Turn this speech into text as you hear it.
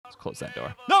Let's close that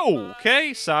door. No!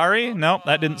 Okay, sorry. Nope,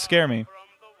 that didn't scare me.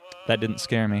 That didn't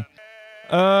scare me.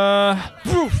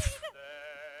 Poof!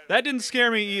 That didn't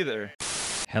scare me either.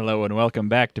 Hello and welcome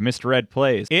back to Mr. Red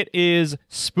Plays. It is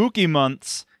spooky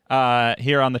months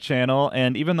here on the channel,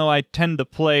 and even though I tend to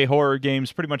play horror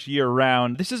games pretty much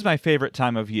year-round, this is my favorite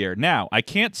time of year. Now, I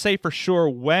can't say for sure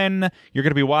when you're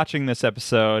going to be watching this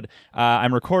episode.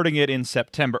 I'm recording it in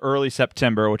September, early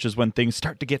September, which is when things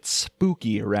start to get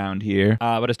spooky around here.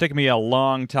 But it's taken me a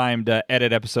long time to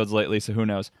edit episodes lately, so who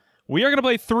knows. We are going to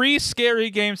play 3 scary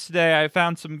games today. I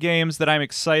found some games that I'm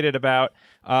excited about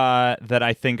that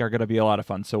I think are going to be a lot of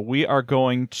fun. So we are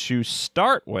going to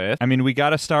start with, we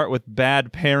got to start with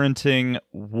Bad Parenting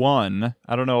 1.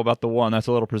 I don't know about the 1. That's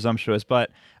a little presumptuous.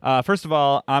 But first of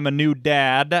all, I'm a new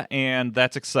dad, and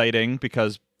that's exciting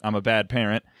because I'm a bad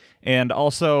parent. And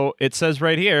also, it says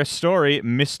right here, story,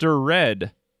 Mr.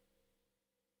 Red.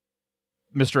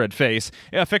 Mr. Red Face,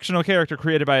 a fictional character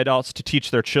created by adults to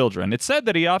teach their children. It's said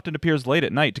that he often appears late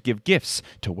at night to give gifts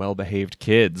to well-behaved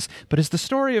kids. But is the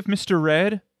story of Mr.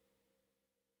 Red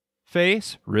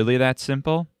Face really that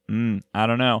simple? I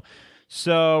don't know.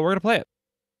 So we're going to play it.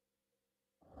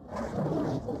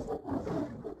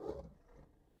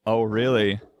 Oh,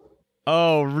 really?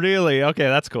 Oh, really? Okay,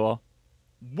 that's cool.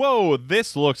 Whoa,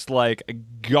 this looks like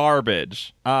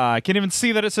garbage. I can't even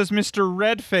see that it says Mr.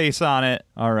 Red Face on it.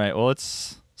 All right, well,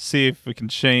 let's see if we can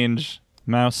change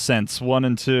mouse sense 1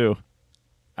 and 2.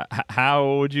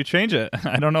 How would you change it?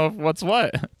 I don't know what's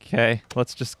what. Okay,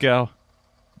 let's just go.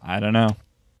 I don't know.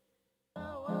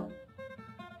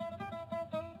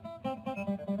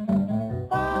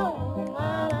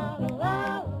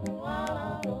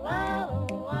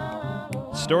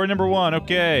 Story number 1,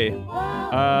 okay.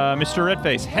 Mr.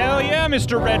 Redface. Hell yeah,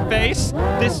 Mr. Redface!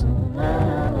 This...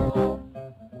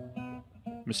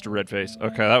 Mr. Redface.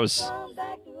 Okay, that was...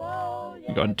 Go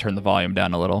ahead and turn the volume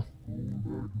down a little.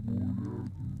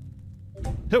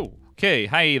 Oh, okay,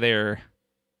 hi there.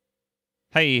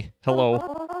 Hey,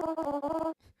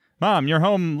 hello. Mom, you're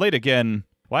home late again.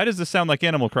 Why does this sound like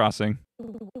Animal Crossing?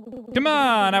 Come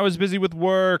on, I was busy with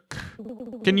work.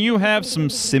 Can you have some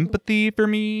sympathy for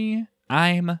me?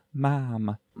 I'm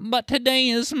Mom. But today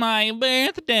is my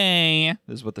birthday.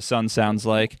 This is what the son sounds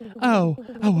like. Oh,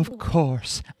 of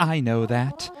course. I know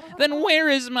that. Then where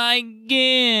is my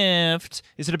gift?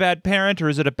 Is it a bad parent or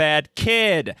is it a bad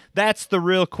kid? That's the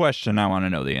real question I want to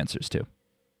know the answers to.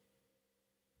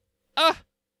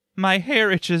 My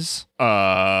hair itches.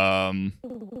 Have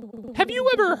you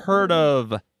ever heard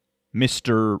of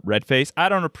Mr. Redface? I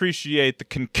don't appreciate the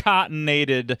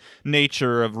concatenated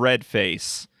nature of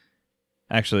Redface.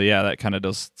 Actually, yeah, that kind of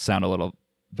does sound a little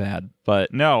bad.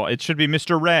 But no, it should be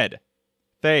Mr. Red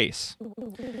Face.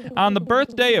 On the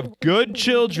birthday of good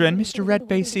children, Mr.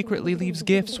 Redface secretly leaves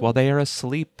gifts while they are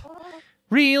asleep.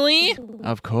 Really?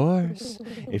 Of course.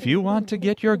 If you want to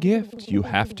get your gift, you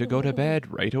have to go to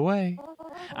bed right away.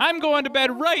 I'm going to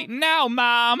bed right now,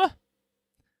 Mom!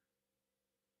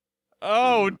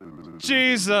 Oh,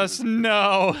 Jesus,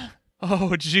 no.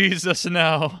 Oh, Jesus,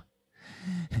 no.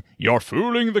 You're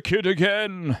fooling the kid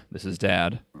again. This is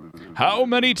Dad. How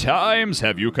many times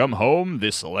have you come home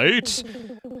this late?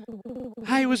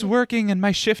 I was working and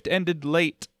my shift ended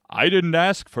late. I didn't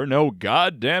ask for no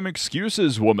goddamn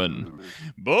excuses, woman.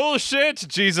 Bullshit,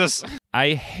 Jesus. I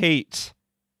hate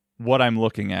what I'm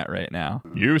looking at right now.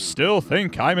 You still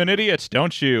think I'm an idiot,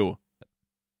 don't you?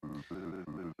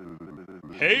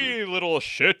 Hey, little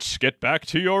shit, get back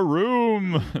to your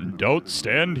room. Don't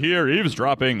stand here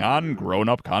eavesdropping on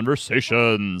grown-up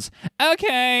conversations.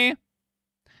 Okay.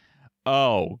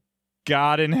 Oh,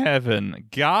 God in heaven.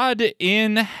 God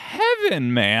in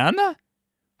heaven, man.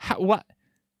 What?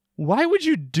 Why would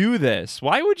you do this?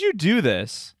 Why would you do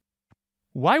this?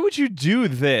 Why would you do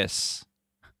this?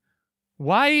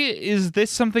 Why is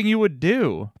this something you would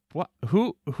do? What?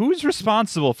 Who's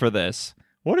responsible for this?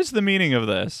 What is the meaning of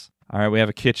this? All right, we have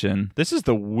a kitchen. This is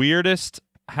the weirdest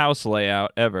house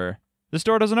layout ever. This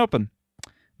door doesn't open.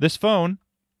 This phone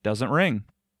doesn't ring.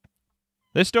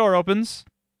 This door opens.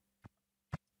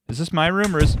 Is this my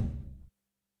room or is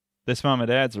this Mom and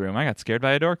Dad's room? I got scared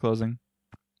by a door closing.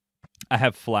 I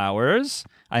have flowers.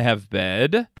 I have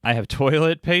bed. I have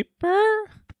toilet paper.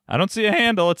 I don't see a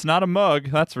handle. It's not a mug,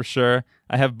 that's for sure.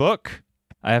 I have book.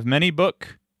 I have many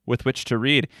book with which to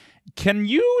read. Can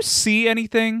you see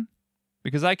anything?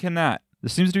 Because I cannot. There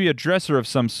seems to be a dresser of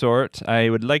some sort.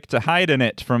 I would like to hide in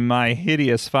it from my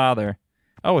hideous father.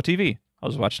 Oh, a TV. I'll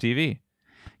just watch TV.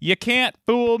 You can't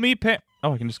fool me,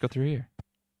 oh, I can just go through here.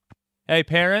 Hey,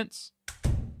 parents.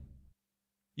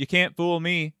 You can't fool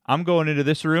me. I'm going into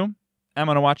this room. I'm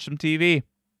going to watch some TV.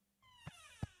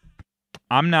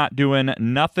 I'm not doing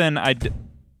nothing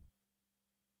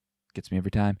gets me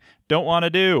every time. Don't want to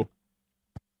do.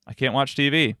 I can't watch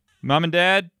TV. Mom and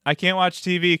Dad, I can't watch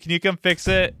TV. Can you come fix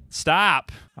it?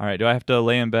 Stop. All right, do I have to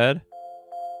lay in bed?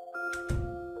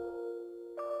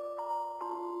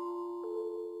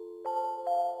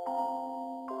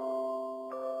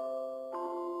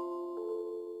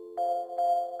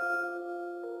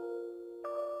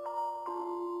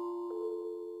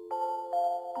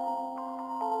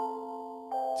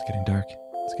 It's getting dark.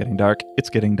 It's getting dark. It's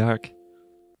getting dark.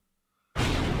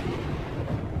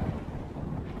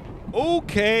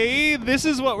 Okay, this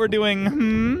is what we're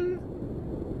doing.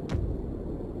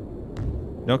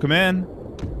 Don't come in.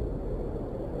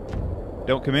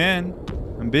 Don't come in.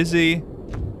 I'm busy.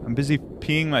 I'm busy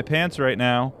peeing my pants right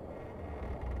now.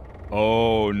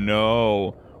 Oh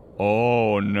no.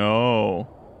 Oh no.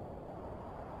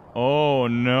 Oh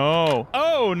no.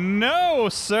 Oh no,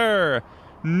 sir.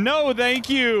 No, thank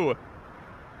you.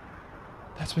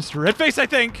 That's Mr. Redface, I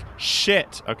think.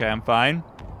 Shit. Okay, I'm fine.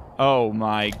 Oh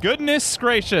my goodness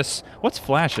gracious. What's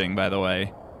flashing, by the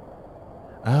way?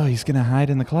 Oh, he's gonna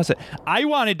hide in the closet. I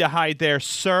wanted to hide there,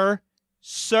 sir.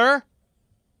 Sir?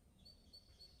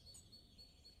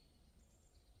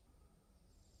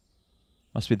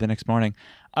 Must be the next morning.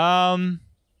 Now,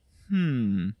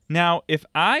 if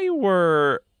I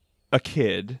were a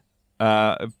kid,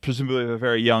 presumably of a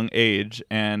very young age,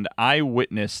 and I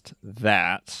witnessed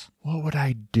that, what would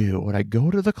I do? Would I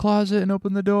go to the closet and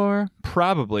open the door?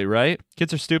 Probably, right?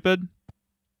 Kids are stupid.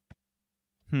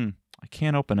 I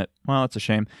can't open it. Well, that's a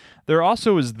shame. There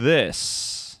also is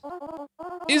this.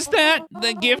 Is that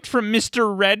the gift from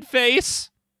Mr. Redface?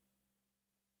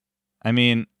 I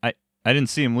mean, I didn't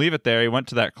see him leave it there. He went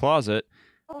to that closet.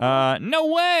 No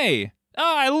way!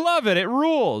 Oh, I love it. It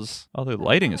rules. Oh, the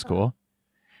lighting is cool.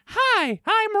 Hi,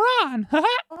 I'm Ron.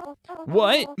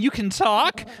 What? You can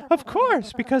talk? Of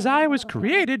course, because I was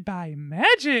created by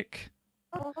magic.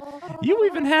 You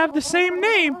even have the same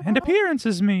name and appearance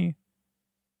as me.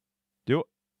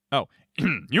 Oh,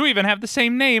 you even have the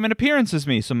same name and appearance as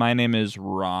me. So my name is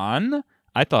Ron.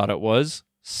 I thought it was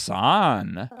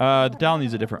San. The doll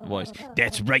needs a different voice.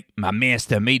 That's right, my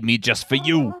master made me just for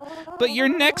you. But your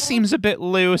neck seems a bit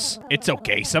loose. It's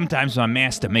okay, sometimes my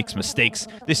master makes mistakes.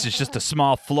 This is just a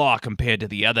small flaw compared to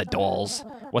the other dolls.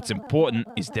 What's important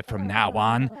is that from now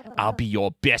on, I'll be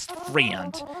your best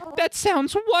friend. That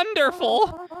sounds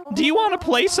wonderful. Do you want to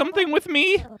play something with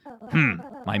me?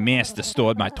 My master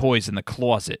stored my toys in the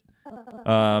closet.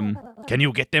 Can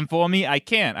you get them for me? I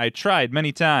can't. I tried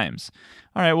many times.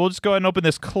 All right, we'll just go ahead and open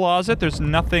this closet. There's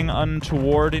nothing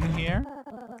untoward in here.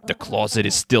 The closet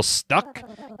is still stuck.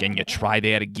 Can you try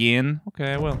that again?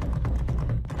 Okay, I will.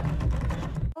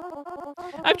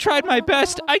 I've tried my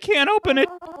best. I can't open it.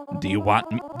 Do you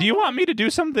want me to do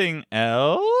something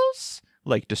else?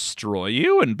 Like destroy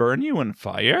you and burn you in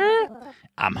fire?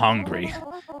 I'm hungry.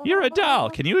 You're a doll.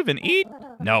 Can you even eat?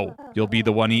 No, you'll be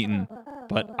the one eaten.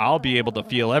 But I'll be able to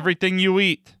feel everything you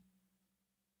eat.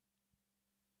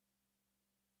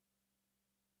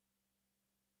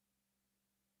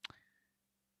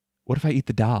 What if I eat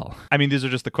the doll? I mean, these are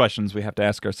just the questions we have to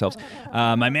ask ourselves.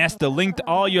 My master linked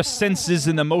all your senses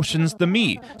and emotions to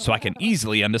me, so I can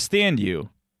easily understand you.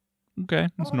 Okay,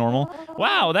 that's normal.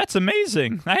 Wow, that's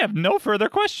amazing. I have no further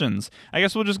questions. I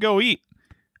guess we'll just go eat.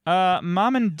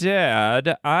 Mom and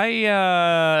Dad,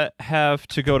 I have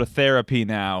to go to therapy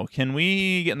now. Can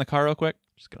we get in the car real quick?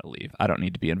 Just gotta leave. I don't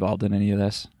need to be involved in any of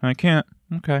this. I can't.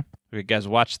 Okay. Okay, guys,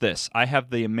 watch this. I have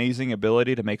the amazing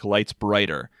ability to make lights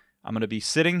brighter. I'm going to be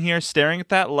sitting here staring at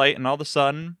that light, and all of a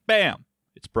sudden, bam,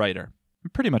 it's brighter.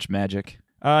 Pretty much magic.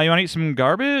 You want to eat some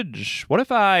garbage? What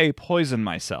if I poison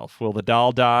myself? Will the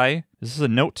doll die? This is a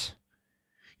note.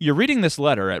 You're reading this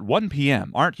letter at 1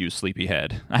 p.m., aren't you,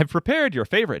 sleepyhead? I've prepared your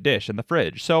favorite dish in the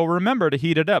fridge, so remember to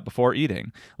heat it up before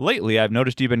eating. Lately, I've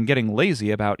noticed you've been getting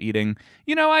lazy about eating.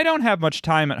 You know, I don't have much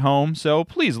time at home, so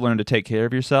please learn to take care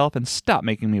of yourself and stop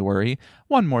making me worry.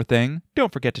 One more thing,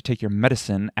 don't forget to take your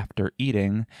medicine after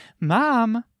eating.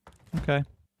 Mom! Okay.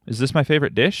 Is this my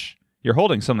favorite dish? You're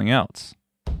holding something else.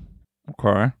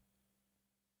 Okay.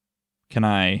 Can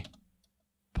I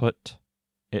put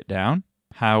it down?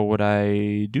 How would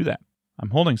I do that? I'm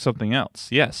holding something else.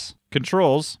 Yes.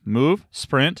 Controls, move,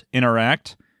 sprint,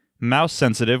 interact, mouse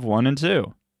sensitive 1 and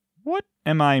 2. What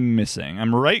am I missing?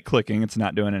 I'm right-clicking. It's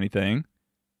not doing anything.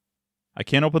 I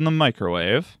can't open the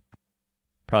microwave.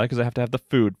 Probably because I have to have the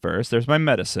food first. There's my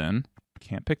medicine.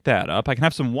 Can't pick that up. I can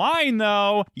have some wine,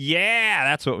 though. Yeah,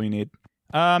 that's what we need.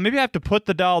 Maybe I have to put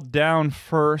the doll down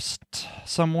first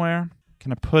somewhere.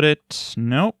 Can I put it?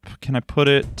 Nope. Can I put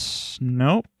it?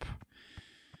 Nope.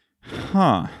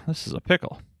 Huh. This is a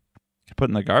pickle. Can I put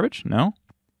it in the garbage? No.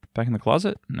 Back in the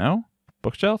closet? No.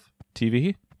 Bookshelf?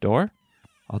 TV? Door?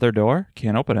 Other door?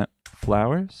 Can't open it.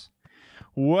 Flowers?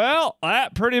 Well,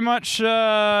 that pretty much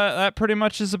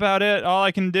is about it. All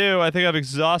I can do. I think I've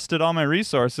exhausted all my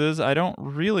resources. I don't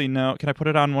really know. Can I put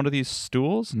it on one of these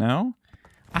stools? No.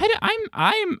 I'm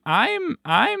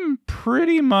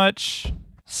pretty much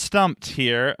stumped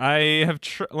here. I have.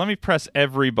 Let me press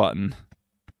every button.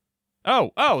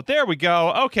 Oh, there we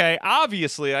go. Okay,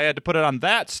 obviously I had to put it on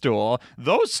that stool.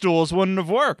 Those stools wouldn't have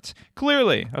worked.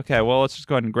 Clearly. Okay, well, let's just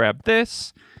go ahead and grab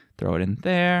this. Throw it in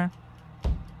there.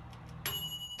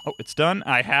 Oh, it's done.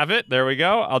 I have it. There we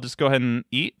go. I'll just go ahead and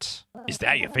eat. Is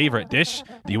that your favorite dish?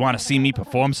 Do you want to see me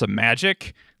perform some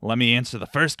magic? Let me answer the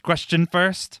first question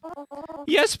first.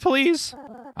 Yes, please.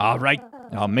 All right.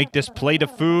 I'll make this plate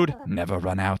of food never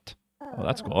run out. Oh,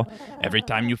 that's cool. Every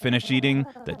time you finish eating,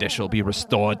 the dish will be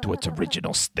restored to its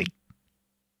original state.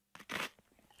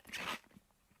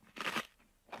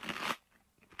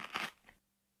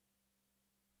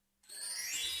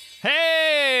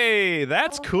 Hey,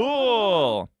 that's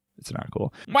cool. It's not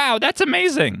cool. Wow, that's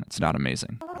amazing. It's not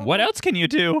amazing. What else can you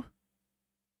do?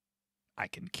 I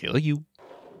can kill you.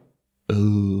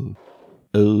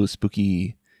 Oh,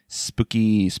 spooky,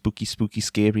 spooky, spooky, spooky,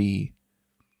 scary.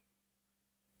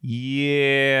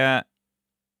 Yeah.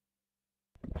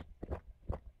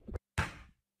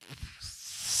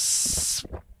 Psst.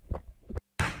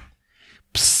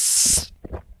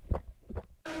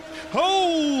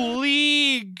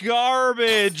 Holy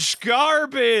garbage.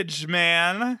 Garbage,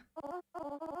 man.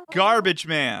 Garbage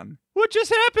man. What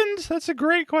just happened? That's a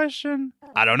great question.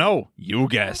 I don't know. You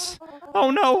guess.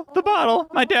 Oh no, the bottle.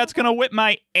 My dad's gonna whip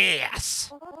my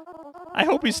ass. I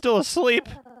hope he's still asleep.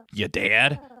 Your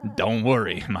dad? Don't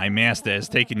worry, my master has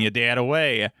taken your dad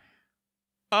away.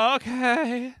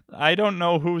 Okay. I don't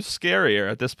know who's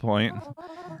scarier at this point.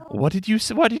 What did you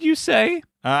say?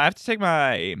 I have to take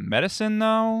my medicine,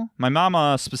 though? My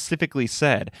mama specifically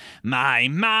said, my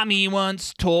mommy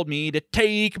once told me to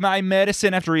take my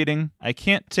medicine after eating. I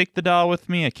can't take the doll with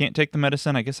me. I can't take the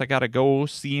medicine. I guess I gotta go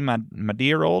see my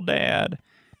dear old dad.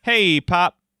 Hey,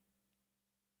 Pop.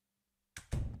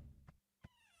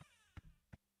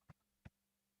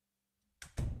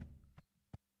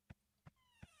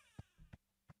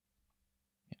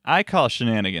 I call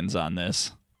shenanigans on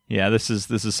this. Yeah, this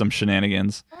is some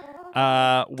shenanigans.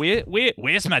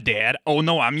 Where's my dad? Oh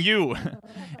no, I'm you.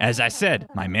 As I said,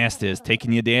 my master is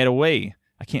taking your dad away.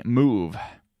 I can't move.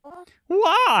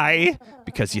 Why?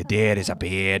 Because your dad is a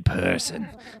bad person.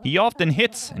 He often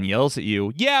hits and yells at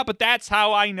you. Yeah, but that's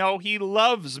how I know he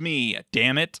loves me,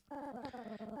 damn it.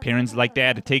 Parents like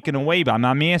that are taken away by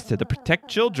my master to protect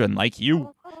children like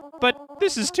you. But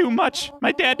this is too much.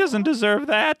 My dad doesn't deserve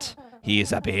that. He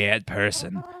is a bad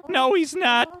person. No, he's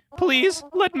not. Please,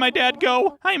 let my dad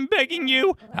go. I'm begging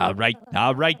you. All right,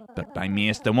 but my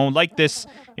master won't like this.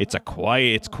 It's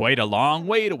quite a long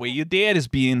way to where your dad is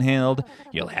being held.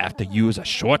 You'll have to use a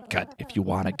shortcut if you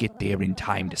want to get there in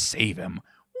time to save him.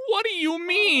 What do you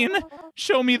mean?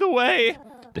 Show me the way.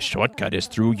 The shortcut is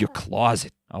through your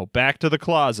closet. Oh, back to the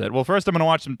closet. Well, first I'm going to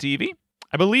watch some TV.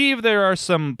 I believe there are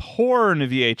some porn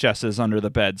VHSs under the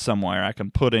bed somewhere I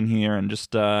can put in here and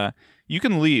just, you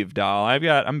can leave, doll.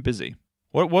 I'm busy.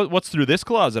 What's through this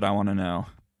closet, I want to know.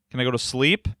 Can I go to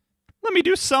sleep? Let me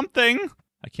do something.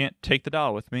 I can't take the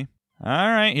doll with me. All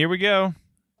right, here we go.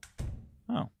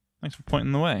 Oh, thanks for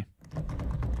pointing the way.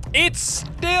 It's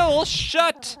still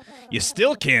shut. You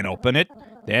still can't open it.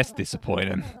 That's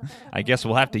disappointing. I guess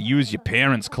we'll have to use your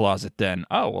parents' closet then.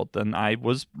 Oh, well, then I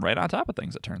was right on top of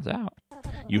things, it turns out.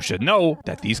 You should know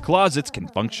that these closets can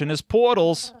function as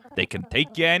portals. They can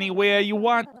take you anywhere you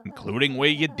want, including where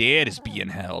your dad is being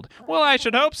held. Well, I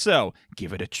should hope so.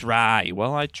 Give it a try.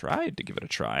 Well, I tried to give it a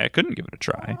try. I couldn't give it a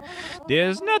try.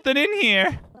 There's nothing in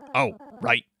here. Oh,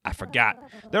 right. I forgot.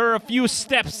 There are a few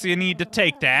steps you need to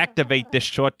take to activate this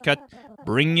shortcut.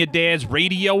 Bring your dad's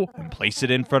radio and place it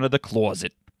in front of the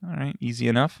closet. All right, easy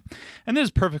enough. And this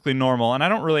is perfectly normal, and I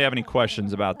don't really have any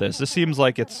questions about this. This seems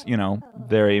like it's,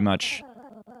 very much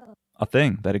a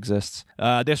thing that exists.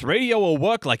 This radio will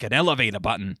work like an elevator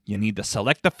button. You need to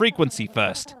select the frequency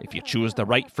first. If you choose the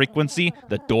right frequency,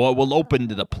 the door will open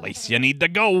to the place you need to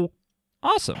go.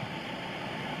 Awesome.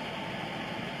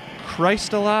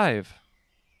 Christ alive.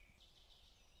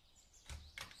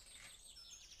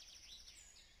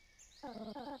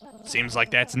 Seems like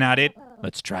that's not it.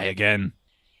 Let's try again.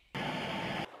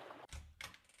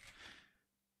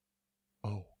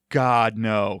 Oh, God,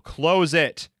 no. Close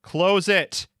it. Close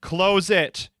it. Close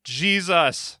it.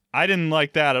 Jesus. I didn't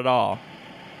like that at all.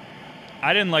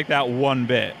 I didn't like that one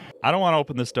bit. I don't want to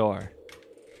open this door.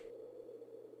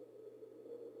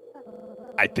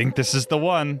 I think this is the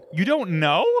one. You don't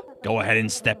know? Go ahead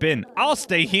and step in. I'll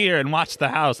stay here and watch the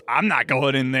house. I'm not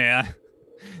going in there.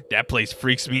 That place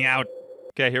freaks me out.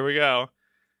 Okay, here we go.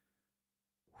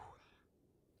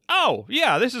 Oh,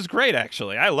 yeah, this is great,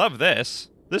 actually. I love this.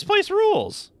 This place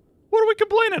rules. What are we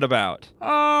complaining about?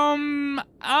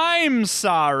 I'm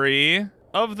sorry.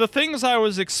 Of the things I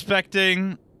was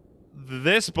expecting,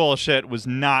 this bullshit was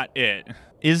not it.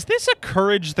 Is this a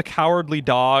Courage the Cowardly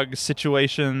Dog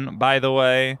situation, by the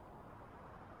way?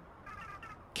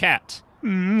 Cat.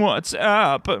 What's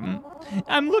up?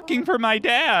 I'm looking for my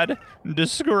dad.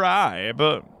 Describe.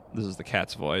 This is the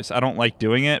cat's voice. I don't like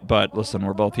doing it, but listen,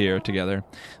 we're both here together.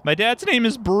 My dad's name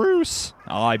is Bruce.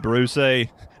 Aye, Brucey.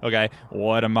 Okay,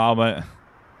 what a moment.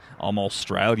 I'm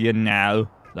Australian now.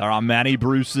 There are many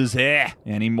Bruces here.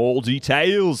 Any more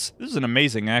details? This is an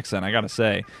amazing accent, I gotta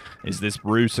say. Is this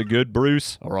Bruce a good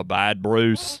Bruce or a bad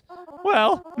Bruce?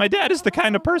 Well, my dad is the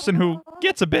kind of person who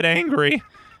gets a bit angry.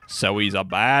 So he's a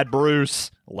bad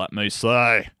Bruce, let me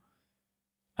say.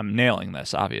 I'm nailing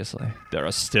this, obviously. There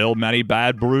are still many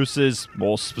bad Bruces.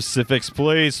 More specifics,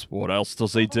 please. What else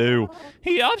does he do?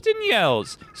 He often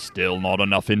yells. Still not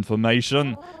enough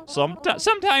information.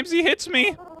 Sometimes he hits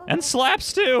me. And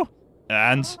slaps too.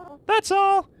 And that's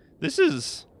all. This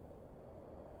is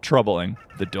troubling.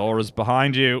 The door is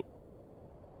behind you.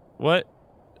 What?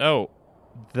 Oh,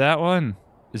 that one.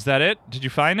 Is that it? Did you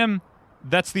find him?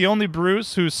 That's the only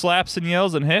Bruce who slaps and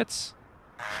yells and hits?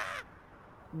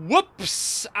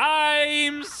 Whoops!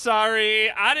 I'm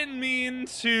sorry. I didn't mean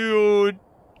to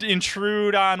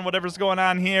intrude on whatever's going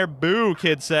on here. Boo,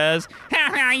 kid says.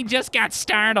 I just got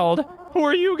startled. Who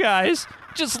are you guys?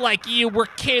 Just like you, we're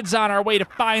kids on our way to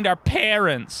find our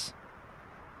parents.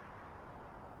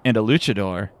 And a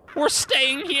luchador. We're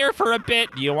staying here for a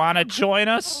bit. Do you want to join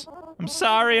us? I'm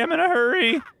sorry, I'm in a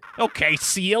hurry. Okay,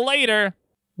 see you later.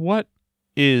 What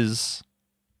is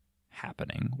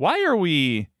happening? Why are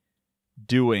we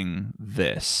doing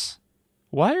this?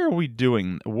 Why are we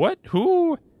doing... What?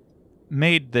 Who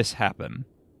made this happen?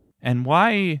 And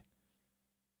why?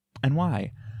 And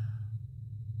why?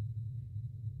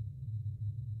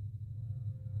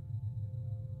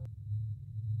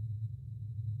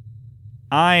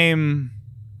 I'm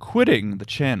quitting the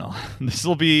channel. This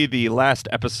will be the last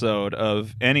episode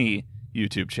of any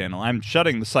YouTube channel. I'm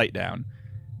shutting the site down.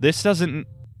 This doesn't...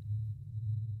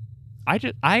 I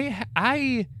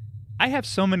have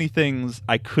so many things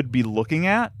I could be looking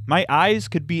at. My eyes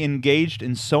could be engaged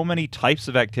in so many types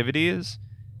of activities.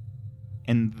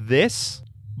 And this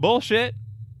bullshit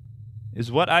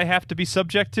is what I have to be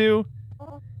subject to?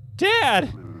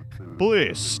 Dad!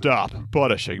 Please stop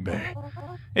punishing me.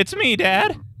 It's me,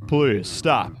 Dad. Please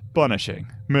stop punishing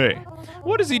me.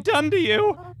 What has he done to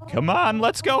you? Come on,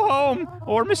 let's go home,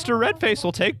 or Mr. Redface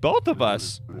will take both of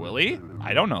us. Will he?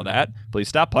 I don't know that. Please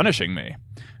stop punishing me.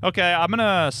 Okay, I'm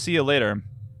gonna see you later.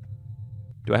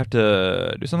 Do I have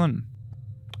to do something?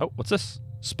 Oh, what's this?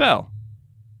 Spell.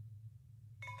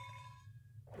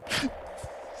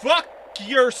 Fuck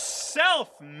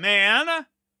yourself, man!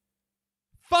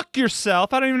 Fuck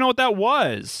yourself. I don't even know what that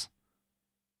was.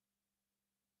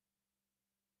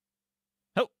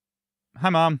 Oh. Hi,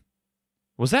 Mom.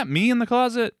 Was that me in the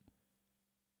closet?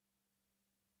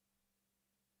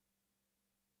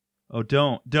 Oh,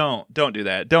 don't do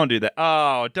that. Don't do that.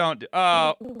 Oh,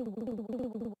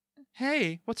 oh.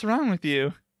 Hey, what's wrong with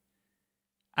you?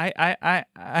 I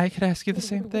could ask you the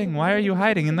same thing. Why are you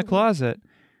hiding in the closet?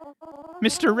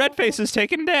 Mr. Redface has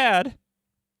taken Dad.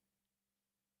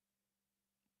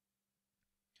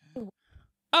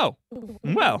 Oh,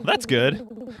 well, that's good.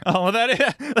 Oh,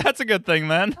 that's a good thing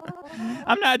then.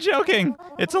 I'm not joking.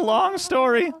 It's a long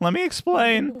story. Let me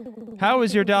explain. How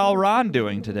is your doll Ron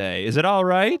doing today? Is it all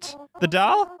right? The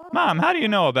doll? Mom, how do you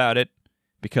know about it?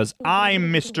 Because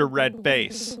I'm Mr.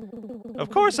 Redface. Of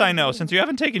course I know, since you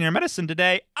haven't taken your medicine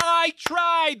today. I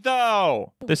tried,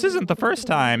 though! This isn't the first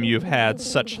time you've had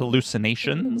such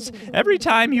hallucinations. Every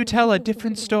time you tell a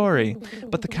different story.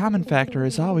 But the common factor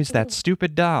is always that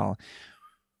stupid doll.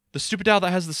 The stupid doll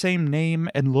that has the same name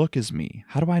and look as me.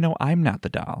 How do I know I'm not the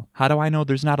doll? How do I know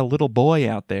there's not a little boy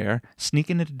out there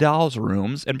sneaking into dolls'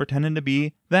 rooms and pretending to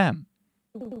be them?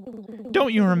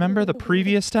 Don't you remember the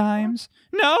previous times?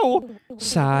 No!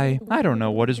 Sigh, I don't know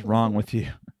what is wrong with you.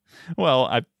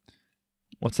 Well,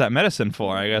 what's that medicine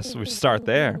for? I guess we start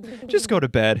there. Just go to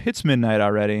bed. It's midnight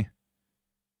already.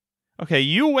 Okay,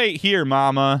 you wait here,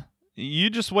 Mama. You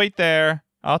just wait there.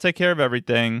 I'll take care of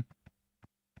everything.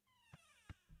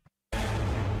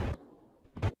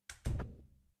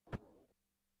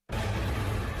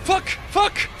 Fuck Fuck!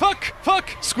 Fuck! Fuck! Fuck!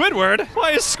 Squidward?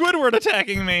 Why is Squidward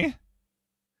attacking me?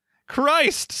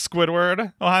 Christ,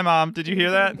 Squidward. Oh, hi, Mom. Did you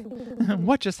hear that?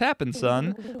 What just happened,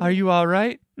 son? Are you all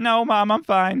right? No, Mom, I'm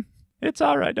fine. It's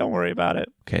all right. Don't worry about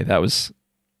it. Okay, that was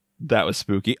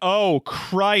spooky. Oh,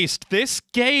 Christ. This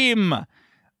game.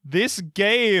 Do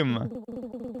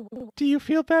you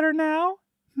feel better now?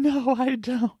 No, I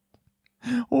don't.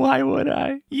 Why would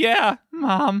I? Yeah,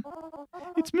 Mom.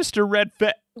 It's Mr.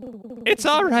 Redface. It's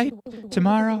all right.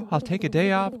 Tomorrow, I'll take a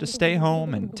day off to stay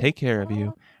home and take care of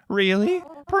you. Really?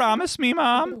 Promise me,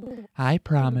 Mom? I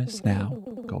promise. Now,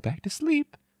 go back to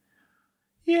sleep.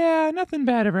 Yeah, nothing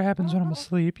bad ever happens when I'm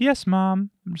asleep. Yes, Mom.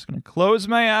 I'm just going to close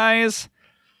my eyes.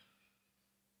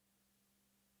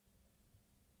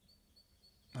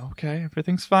 Okay,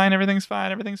 everything's fine, everything's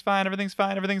fine, everything's fine, everything's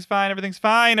fine, everything's fine, everything's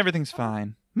fine, everything's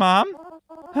fine. Mom?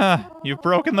 You've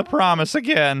broken the promise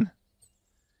again.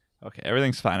 Okay,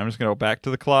 everything's fine. I'm just going to go back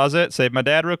to the closet, save my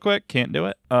dad real quick. Can't do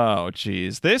it. Oh,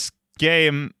 jeez. This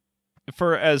game,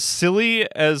 for as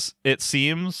silly as it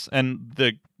seems, and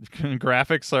the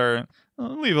graphics are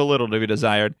leave a little to be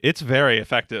desired, it's very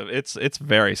effective. It's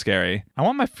very scary. I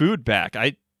want my food back.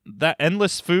 That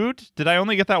endless food? Did I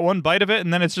only get that one bite of it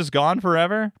and then it's just gone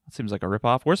forever? That seems like a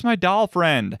ripoff. Where's my doll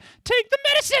friend? Take the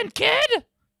medicine, kid!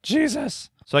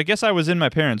 Jesus. So I guess I was in my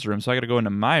parents' room, so I gotta go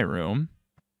into my room.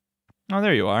 Oh,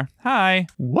 there you are. Hi.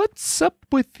 What's up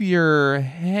with your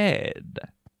head?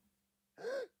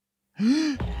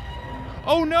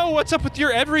 Oh no, what's up with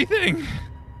your everything?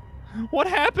 What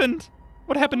happened?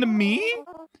 What happened to me?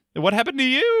 What happened to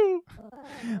you?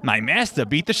 My master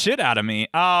beat the shit out of me.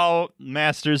 Oh,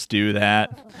 masters do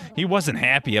that. He wasn't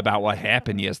happy about what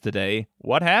happened yesterday.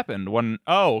 What happened?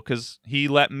 Because he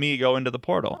let me go into the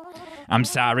portal. I'm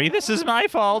sorry, this is my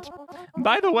fault.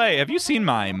 By the way, have you seen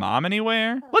my mom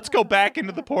anywhere? Let's go back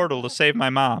into the portal to save my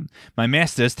mom. My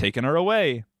master's taken her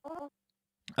away.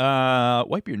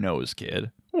 Wipe your nose,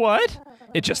 kid. What?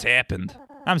 It just happened.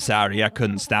 I'm sorry, I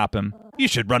couldn't stop him. You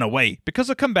should run away, because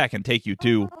he'll come back and take you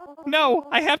too. No,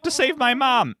 I have to save my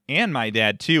mom. And my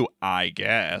dad too, I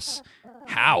guess.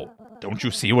 How? Don't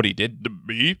you see what he did to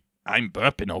me? I'm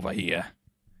burping over here.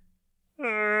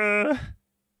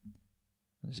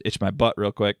 Just itch my butt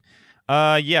real quick.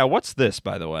 Yeah, what's this,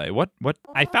 by the way? What?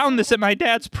 I found this at my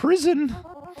dad's prison.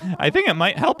 I think it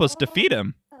might help us defeat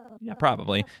him. Yeah,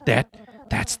 probably.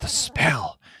 That's the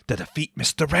spell to defeat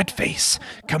Mr. Redface.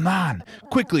 Come on,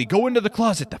 quickly go into the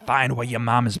closet to find where your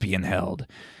mom is being held.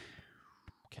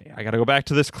 Okay, I gotta go back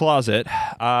to this closet.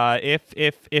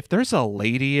 If there's a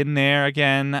lady in there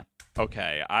again,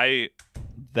 okay,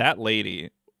 that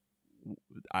lady,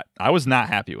 I was not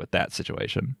happy with that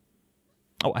situation.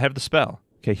 Oh, I have the spell.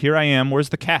 Okay, here I am. Where's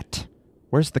the cat?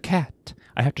 Where's the cat?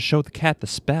 I have to show the cat the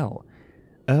spell.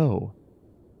 Oh,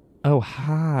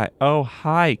 hi. Oh,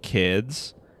 hi,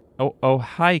 kids. Oh,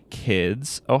 hi,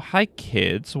 kids. Oh, hi,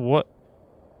 kids. What?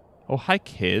 Oh, hi,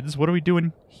 kids. What are we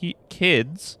doing?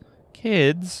 Kids?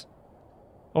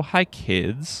 Oh, hi,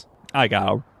 kids. I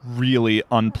got a really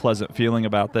unpleasant feeling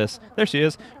about this. There she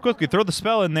is. Quickly throw the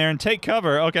spell in there and take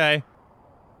cover. Okay.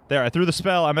 There, I threw the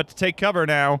spell. I'm about to take cover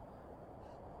now.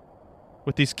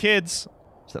 With these kids.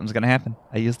 Something's gonna happen.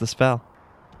 I used the spell.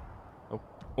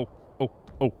 Oh.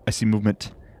 I see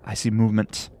movement. I see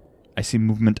movement. I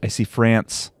see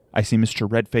France. I see Mr.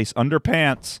 Redface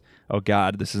underpants. Oh,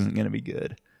 God, this isn't gonna be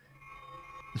good.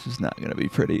 This is not gonna be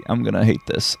pretty. I'm gonna hate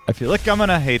this. I feel like I'm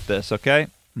gonna hate this, okay?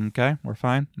 Okay, we're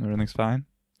fine. Everything's fine.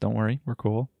 Don't worry, we're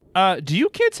cool. Do you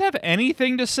kids have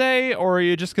anything to say, or are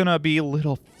you just gonna be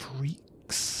little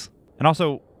freaks? And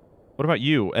also, what about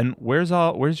you? And where's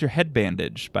your head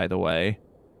bandage, by the way?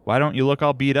 Why don't you look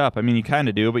all beat up? I mean, you kind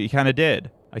of do, but you kind of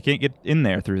did. I can't get in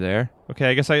there through there. Okay,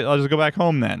 I guess I'll just go back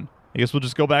home then. I guess we'll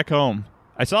just go back home.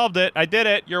 I solved it. I did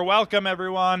it. You're welcome,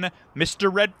 everyone. Mr.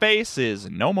 Redface is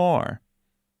no more.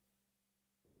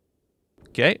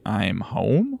 Okay, I'm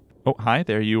home. Oh, hi,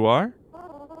 there you are.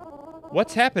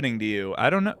 What's happening to you? I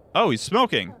don't know. Oh, he's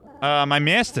smoking. My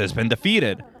master has been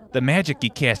defeated. The magic he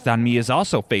cast on me is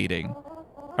also fading.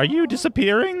 Are you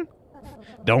disappearing?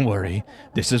 Don't worry.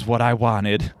 This is what I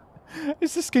wanted.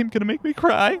 Is this game gonna make me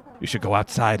cry? You should go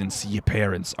outside and see your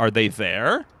parents. Are they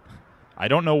there? I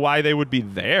don't know why they would be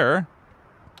there.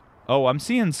 Oh, I'm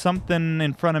seeing something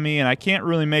in front of me, and I can't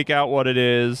really make out what it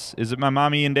is. Is it my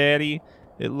mommy and daddy?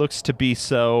 It looks to be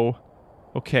so.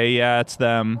 Okay, yeah, it's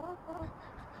them.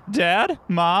 Dad?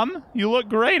 Mom? You look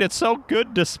great. It's so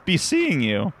good to be seeing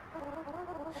you.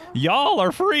 Y'all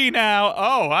are free now.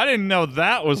 Oh, I didn't know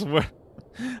that was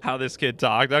how this kid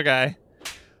talked. Okay.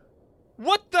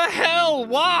 What the hell?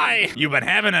 Why? You've been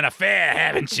having an affair,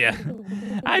 haven't you?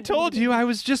 I told you I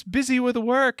was just busy with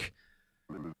work.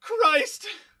 Christ!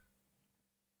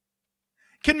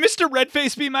 Can Mr.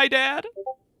 Redface be my dad?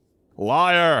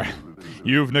 Liar!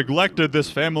 You've neglected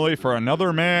this family for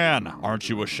another man. Aren't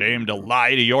you ashamed to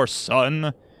lie to your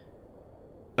son?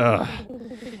 Ugh.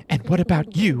 And what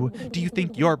about you? Do you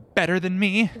think you're better than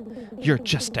me? You're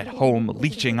just at home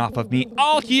leeching off of me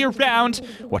all year round.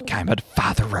 What kind of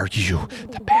father are you?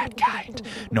 The bad kind.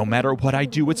 No matter what I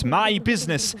do, it's my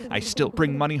business. I still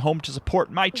bring money home to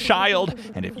support my child.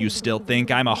 And if you still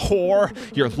think I'm a whore,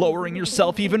 you're lowering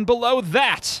yourself even below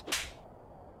that.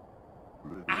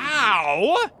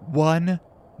 Ow! One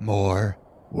more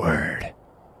word.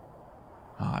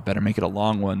 Oh, I better make it a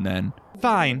long one then.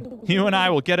 Fine, you and I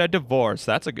will get a divorce.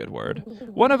 That's a good word.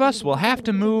 One of us will have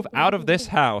to move out of this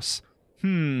house.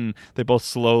 They both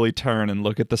slowly turn and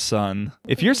look at the sun.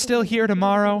 If you're still here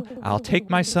tomorrow, I'll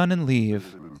take my son and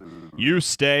leave. You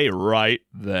stay right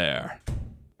there.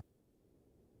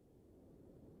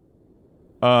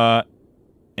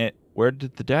 Where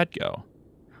did the dad go?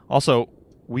 Also,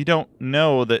 we don't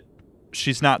know that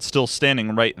she's not still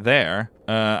standing right there.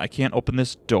 I can't open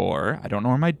this door. I don't know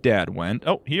where my dad went.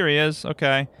 Oh, here he is.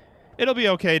 Okay. It'll be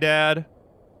okay, Dad.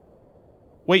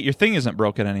 Wait, your thing isn't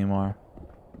broken anymore.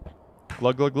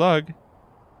 Glug, glug, glug.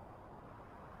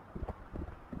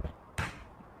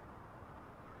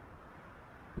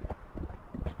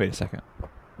 Wait a second.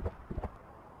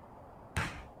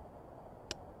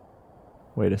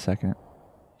 Wait a second.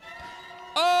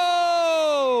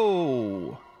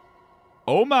 Oh!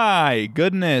 Oh my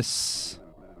goodness.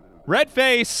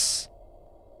 Redface!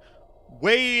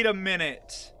 Wait a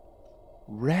minute.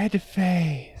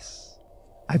 Redface.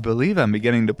 I believe I'm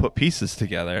beginning to put pieces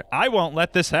together. I won't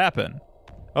let this happen.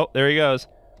 Oh, there he goes.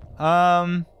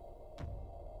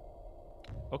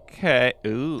 Okay.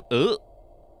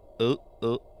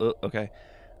 Okay.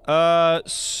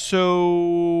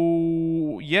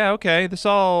 So yeah, okay. This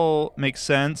all makes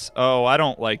sense. Oh, I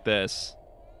don't like this.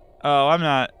 Oh, I'm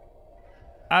not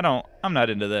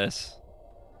into this.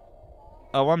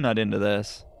 Oh, I'm not into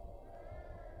this.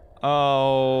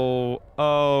 Oh.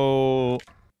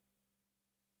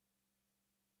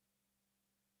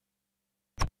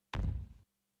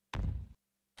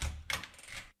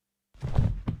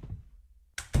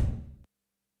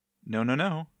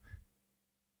 No.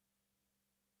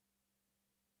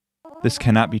 This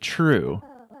cannot be true.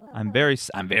 I'm very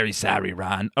sorry,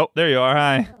 Ron. Oh, there you are.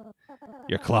 Hi.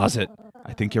 Your closet.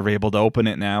 I think you're able to open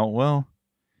it now. Well.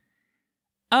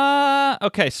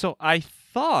 Okay, so I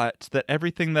thought that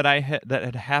everything that that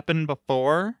had happened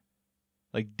before,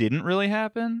 like, didn't really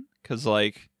happen, cause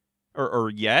like,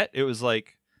 or yet it was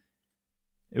like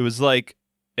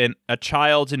a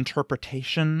child's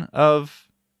interpretation of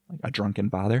like a drunken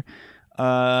father.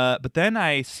 But then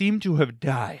I seem to have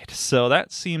died, so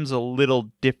that seems a little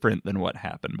different than what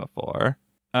happened before.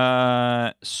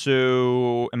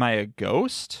 So am I a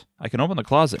ghost? I can open the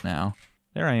closet now.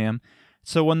 There I am.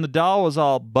 So when the doll was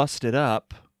all busted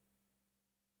up,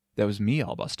 that was me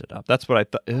all busted up. That's what I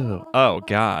thought. Ew. Oh,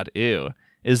 God. Ew.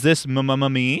 Is this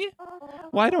me?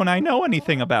 Why don't I know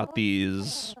anything about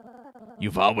these?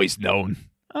 You've always known.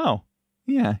 Oh,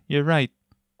 yeah, you're right.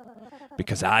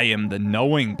 Because I am the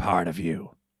knowing part of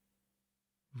you.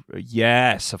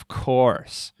 Yes, of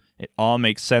course. It all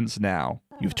makes sense now.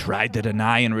 You've tried to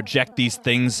deny and reject these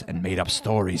things and made up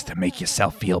stories to make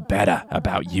yourself feel better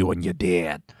about you and your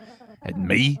dad. And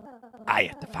me? I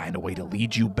have to find a way to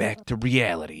lead you back to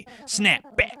reality.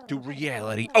 Snap back to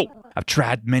reality. Oh, I've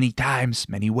tried many times,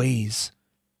 many ways.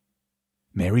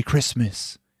 Merry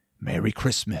Christmas. Merry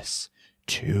Christmas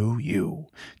to you.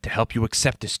 To help you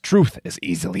accept this truth as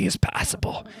easily as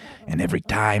possible. And every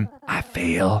time I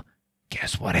fail,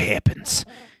 guess what happens?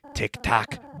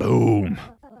 Tick-tock, boom.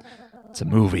 It's a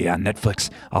movie on Netflix.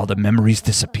 All the memories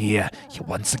disappear. You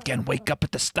once again wake up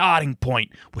at the starting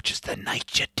point, which is the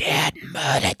night your dad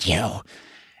murdered you.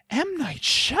 M. Night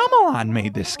Shyamalan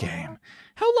made this game.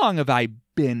 How long have I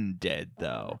been dead,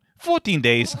 though? 14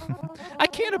 days. I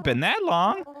can't have been that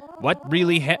long. What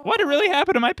really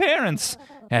happened to my parents?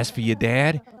 As for your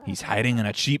dad, he's hiding in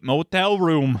a cheap motel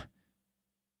room.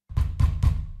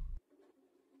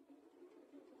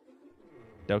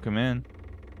 Don't come in.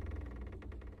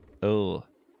 Oh.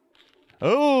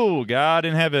 Oh, God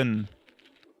in heaven.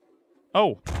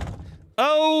 Oh.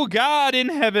 Oh, God in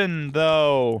heaven,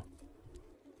 though.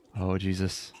 Oh,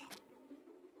 Jesus.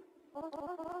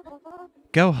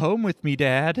 Go home with me,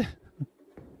 Dad.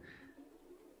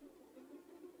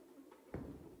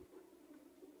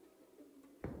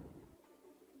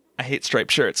 I hate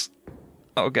striped shirts.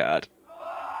 Oh, God.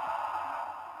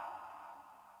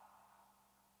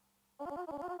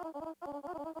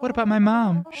 What about my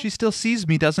mom? She still sees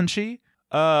me, doesn't she?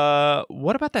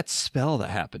 What about that spell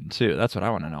that happened, too? That's what I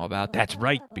want to know about. That's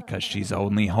right, because she's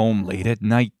only home late at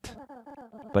night.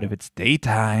 But if it's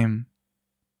daytime...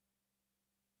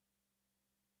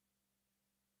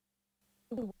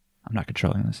 I'm not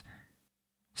controlling this.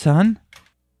 Son?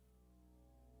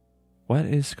 What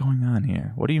is going on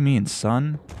here? What do you mean,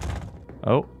 son?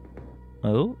 Oh.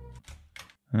 Oh?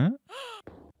 Huh?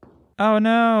 Oh,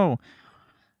 no!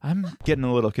 I'm getting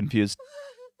a little confused.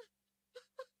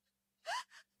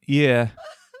 Yeah.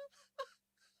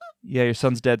 Yeah, your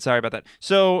son's dead. Sorry about that.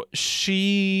 So, she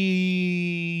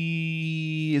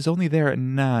is only there at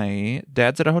night.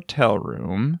 Dad's at a hotel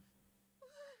room.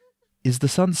 Is the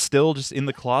son still just in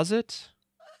the closet?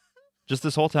 Just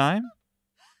this whole time?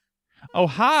 Oh,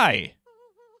 hi!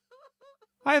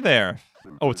 Hi there.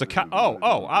 Oh, it's a cop. Oh,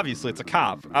 obviously it's a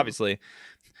cop. Obviously.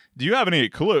 Do you have any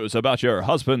clues about your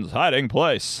husband's hiding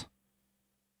place?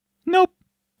 Nope.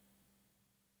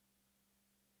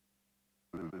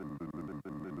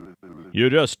 You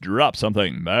just dropped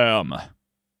something, ma'am.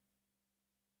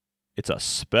 It's a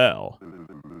spell.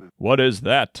 What is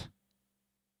that?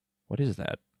 What is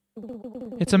that?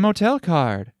 It's a motel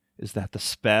card. Is that the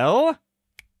spell?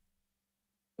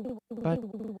 But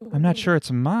I'm not sure it's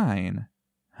mine.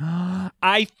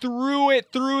 I threw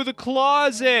it through the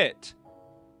closet!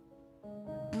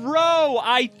 Bro,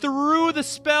 I threw the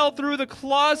spell through the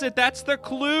closet. That's the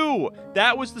clue.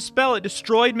 That was the spell. It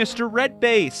destroyed Mr.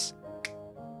 Redbase.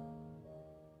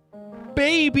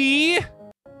 Baby!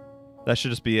 That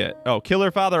should just be it. Oh,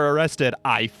 killer father arrested,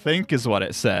 I think is what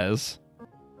it says.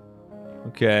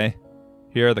 Okay.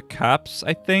 Here are the cops,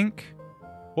 I think.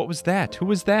 What was that? Who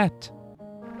was that?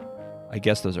 I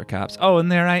guess those are cops. Oh,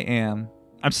 and there I am.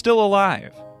 I'm still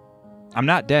alive. I'm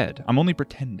not dead. I'm only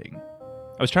pretending.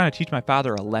 I was trying to teach my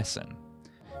father a lesson.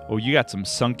 Oh, you got some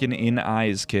sunken-in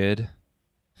eyes, kid.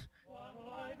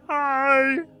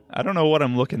 Hi. I don't know what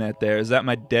I'm looking at there. Is that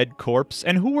my dead corpse?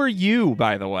 And who are you,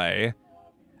 by the way?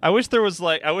 I wish there was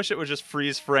I wish it would just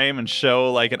freeze frame and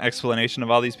show like an explanation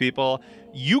of all these people.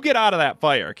 You get out of that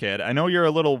fire, kid. I know you're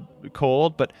a little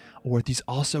cold, but are these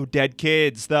also dead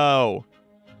kids, though?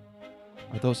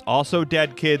 Are those also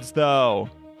dead kids, though?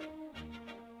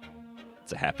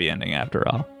 It's a happy ending after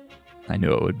all. I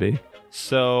knew it would be.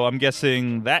 So I'm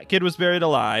guessing that kid was buried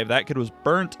alive, that kid was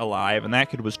burnt alive, and that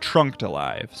kid was trunked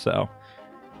alive. So,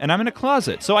 and I'm in a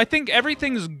closet. So I think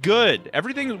everything's good.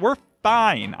 We're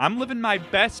fine. I'm living my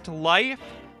best life.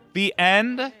 The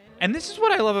end. And this is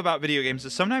what I love about video games,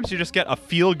 is sometimes you just get a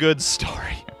feel-good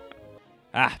story.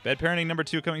 Bad parenting number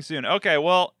 2 coming soon. Okay,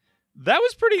 well, that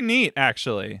was pretty neat,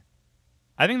 actually.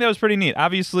 I think that was pretty neat.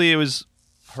 Obviously, it was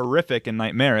horrific and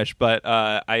nightmarish, but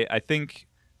I think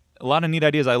a lot of neat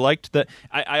ideas. I liked that.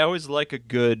 I always like a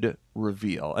good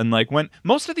reveal. And like when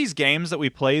most of these games that we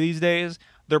play these days,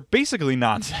 they're basically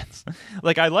nonsense.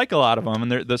 Like I like a lot of them,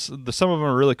 and some of them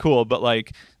are really cool, but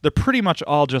like they're pretty much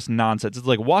all just nonsense. It's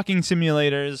like walking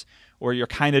simulators where you're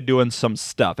kind of doing some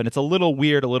stuff, and it's a little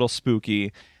weird, a little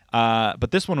spooky.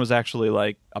 But this one was actually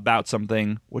like about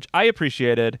something, which I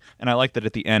appreciated, and I like that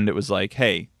at the end it was like,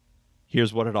 hey,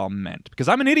 here's what it all meant. Because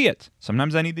I'm an idiot.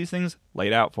 Sometimes I need these things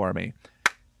laid out for me.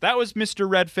 That was Mr.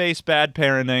 Redface Bad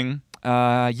Parenting.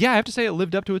 Yeah, I have to say it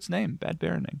lived up to its name, Bad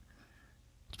Parenting.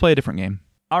 Let's play a different game.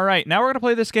 All right, now we're going to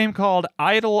play this game called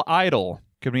Idle Idle.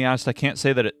 To be honest, I can't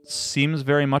say that it seems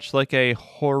very much like a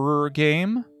horror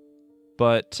game,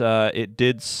 but it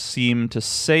did seem to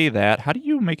say that. How do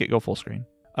you make it go full screen?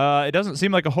 It doesn't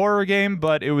seem like a horror game,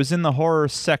 but it was in the horror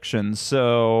section.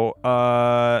 So,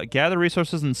 gather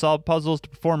resources and solve puzzles to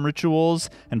perform rituals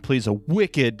and please a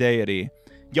wicked deity.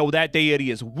 Yo, that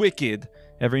deity is wicked.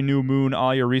 Every new moon,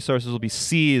 all your resources will be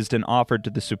seized and offered to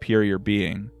the superior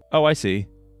being. Oh, I see.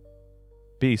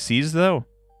 Be seized, though?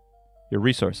 Your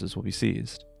resources will be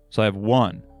seized. So I have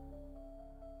 1.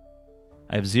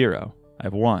 I have 0. I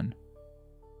have 1.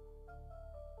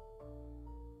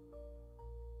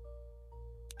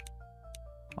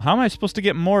 How am I supposed to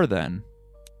get more, then?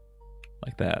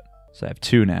 Like that. So I have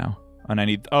 2 now. And I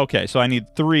need... Okay, so I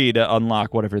need 3 to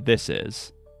unlock whatever this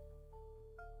is.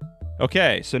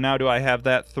 Okay, so now do I have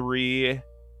that 3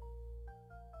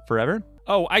 forever?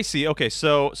 Oh, I see. Okay,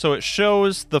 so it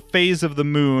shows the phase of the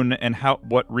moon and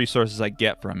what resources I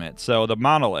get from it. So the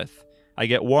monolith, I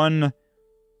get 1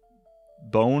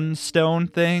 bone stone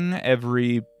thing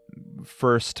every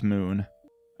first moon.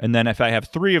 And then if I have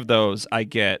 3 of those, I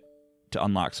get to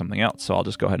unlock something else. So I'll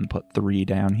just go ahead and put 3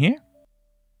 down here.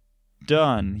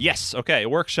 Done. Yes. Okay,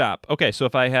 workshop. Okay, so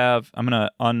if I have, I'm gonna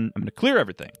clear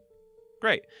everything.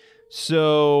 Great.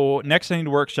 So next I need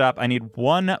workshop. I need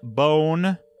 1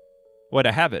 bone. Wait,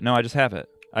 I have it. No, I just have it.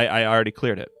 I already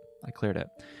cleared it. I cleared it.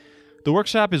 The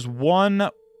workshop is 1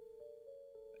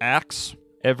 axe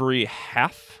every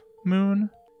half moon.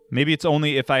 Maybe it's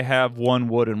only if I have 1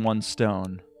 wood and 1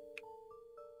 stone.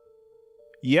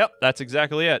 Yep, that's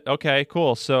exactly it. Okay,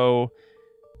 cool. So,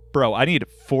 bro, I need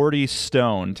 40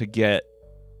 stone to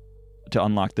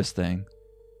unlock this thing.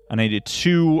 And I need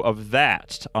 2 of that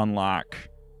to unlock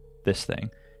this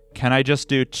thing. Can I just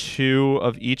do 2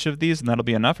 of each of these and that'll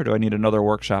be enough, or do I need another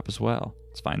workshop as well?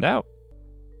 Let's find out.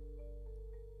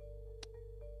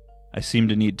 I seem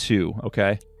to need 2.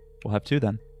 Okay, we'll have 2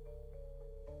 then.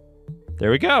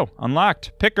 There we go.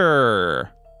 Unlocked. Picker.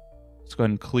 Let's go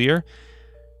ahead and clear.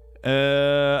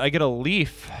 I get a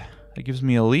leaf. That gives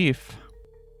me a leaf.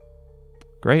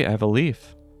 Great, I have a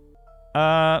leaf.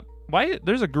 Why?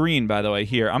 There's a green, by the way,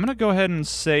 here. I'm going to go ahead and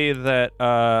say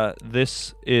that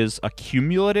this is a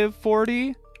cumulative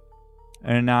 40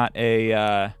 and not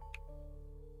a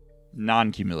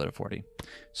non-cumulative 40.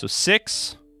 So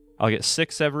 6. I'll get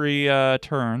 6 every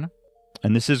turn.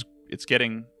 And the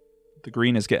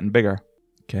green is getting bigger.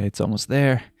 Okay, it's almost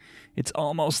there. It's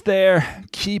almost there.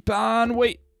 Keep on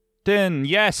waiting.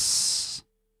 Yes.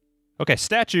 Okay,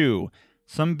 statue.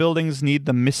 Some buildings need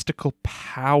the mystical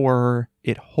power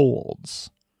it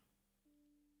holds.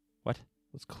 What?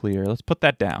 Let's clear. Let's put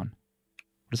that down.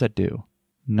 What does that do?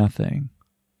 Nothing.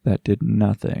 That did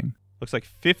nothing. Looks like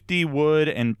 50 wood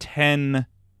and 10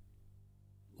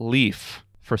 leaf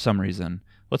for some reason.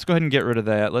 Let's go ahead and get rid of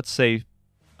that. Let's say,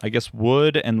 I guess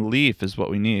wood and leaf is what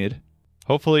we need.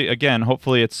 Hopefully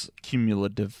it's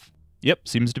cumulative. Yep,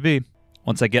 seems to be.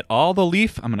 Once I get all the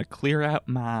leaf, I'm going to clear out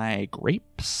my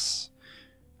grapes.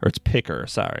 Or it's picker,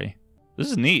 sorry. This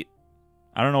is neat.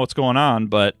 I don't know what's going on,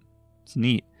 but it's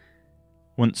neat.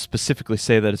 Wouldn't specifically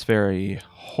say that it's very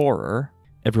horror.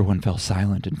 Everyone fell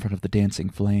silent in front of the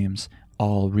dancing flames.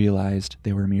 All realized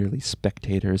they were merely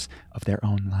spectators of their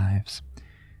own lives.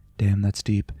 Damn, that's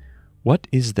deep. What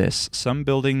is this? Some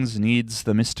buildings needs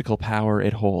the mystical power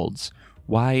it holds.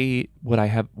 Why would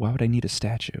I need a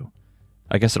statue?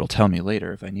 I guess it'll tell me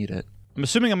later if I need it. I'm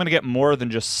assuming I'm going to get more than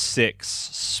just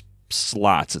 6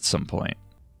 slots at some point.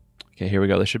 Okay, here we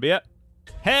go. This should be it.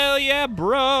 Hell yeah,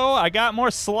 bro. I got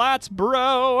more slots,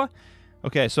 bro.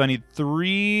 Okay, so I need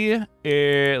 3.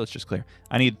 Let's just clear.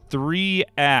 I need 3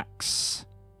 axe.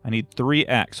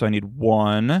 So I need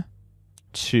 1,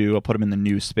 2. I'll put them in the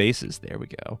new spaces. There we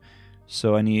go.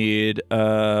 So I need,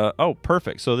 oh,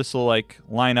 perfect. So this will like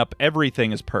line up.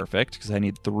 Everything is perfect because I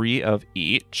need 3 of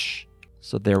each.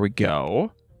 So there we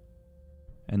go.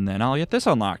 And then I'll get this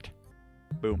unlocked.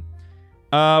 Boom.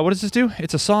 What does this do?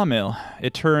 It's a sawmill.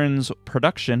 It turns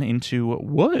production into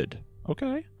wood.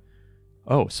 Okay.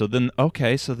 Oh, so then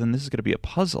this is going to be a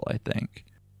puzzle, I think.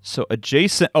 So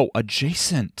adjacent. Oh,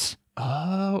 adjacent.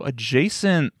 Oh,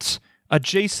 adjacent.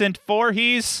 Adjacent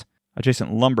Voorhees.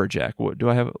 Adjacent lumberjack. What, do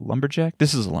I have a lumberjack?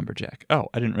 This is a lumberjack. Oh,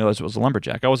 I didn't realize it was a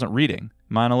lumberjack. I wasn't reading.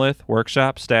 Monolith,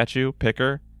 workshop, statue,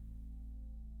 picker.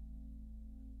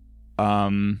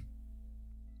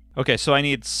 Okay, so I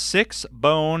need 6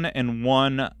 bone and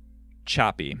 1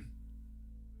 choppy.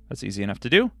 That's easy enough to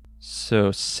do.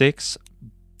 So 6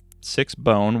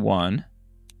 bone, 1,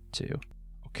 2.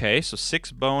 Okay, so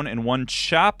 6 bone and 1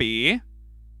 choppy.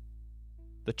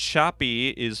 The choppy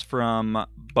is from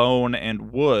bone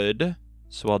and wood,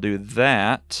 so I'll do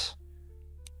that.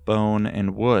 Bone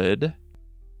and wood.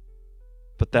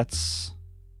 But that's...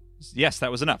 Yes, that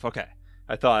was enough. Okay.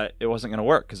 I thought it wasn't going to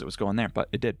work because it was going there, but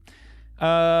it did.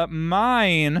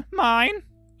 Mine.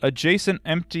 Adjacent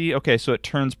empty. Okay, so it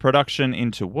turns production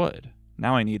into wood.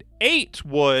 Now I need 8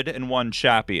 wood and 1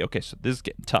 choppy. Okay, so this is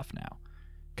getting tough now.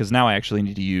 Because now I actually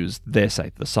need to use this,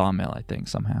 the sawmill, I think,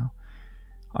 somehow.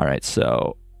 All right,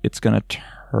 so it's going to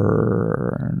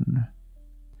turn...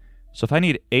 So if I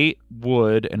need 8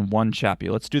 wood and 1 choppy,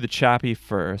 let's do the choppy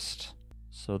first.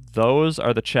 So those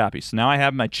are the choppy. So now I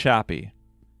have my choppy.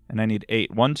 And I need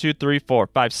 8. 1, 2, 3, 4,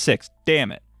 5, 6.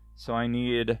 Damn it. So I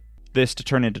need this to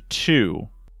turn into 2.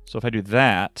 So if I do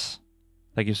that,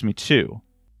 that gives me 2.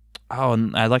 Oh,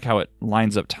 and I like how it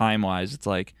lines up time-wise. It's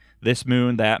like this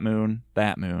moon, that moon,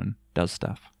 does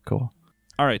stuff. Cool.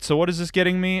 All right, so what is this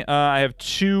getting me? I have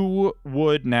 2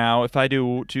 wood now. If I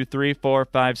do 2, 3, 4,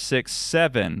 5, 6,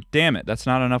 7. Damn it, that's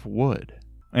not enough wood.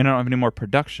 And I don't have any more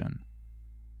production.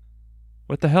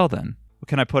 What the hell, then?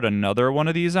 Can I put another one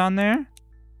of these on there?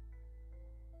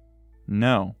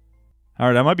 No. All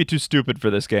right, I might be too stupid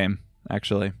for this game,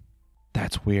 actually.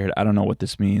 That's weird. I don't know what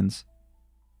this means.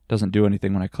 Doesn't do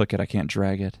anything when I click it. I can't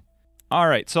drag it. All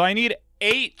right, so I need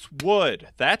 8 wood.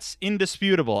 That's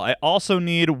indisputable. I also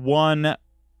need 1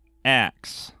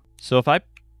 axe. So if I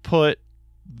put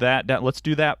that down, let's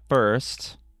do that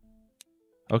first.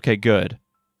 Okay, good.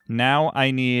 Now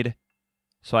I need...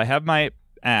 So I have my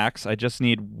axe. I just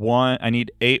need one... I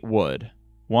need 8 wood.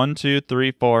 1, 2,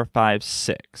 3, 4, 5,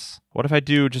 6. What if I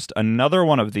do just another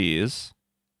one of these?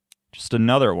 Just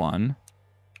another one.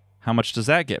 How much does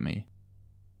that get me?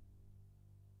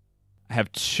 I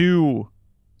have 2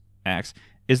 axe.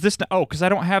 Is this... Oh, because I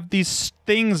don't have these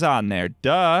things on there.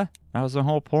 Duh. That was the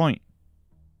whole point.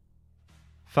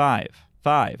 5.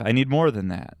 I need more than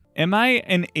that. Am I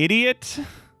an idiot?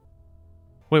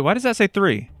 Wait, why does that say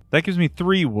 3? That gives me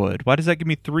 3 wood. Why does that give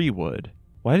me 3 wood?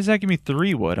 Why does that give me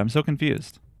 3 wood? I'm so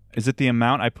confused. Is it the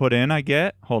amount I put in I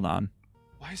get? Hold on.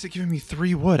 Why is it giving me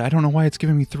 3 wood? I don't know why it's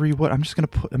giving me 3 wood. I'm just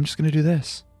gonna do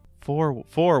this. 4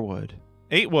 wood.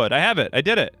 8 wood. I have it. I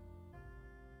did it.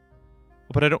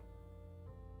 But I don't...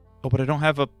 Oh, but I don't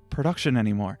have a production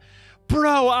anymore.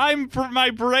 Bro, my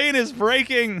brain is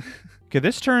breaking. Okay,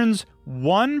 this turns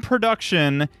 1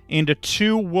 production into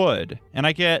 2 wood. And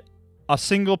I get a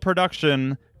single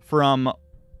production from...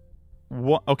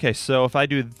 Okay, so if I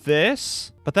do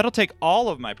this... But that'll take all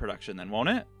of my production then, won't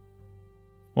it?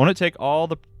 Won't it take all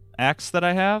the axe that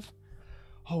I have?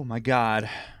 Oh my god.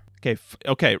 Okay,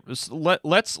 okay.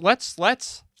 Let's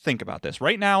think about this.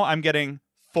 Right now, I'm getting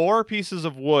 4 pieces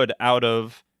of wood out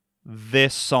of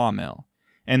this sawmill.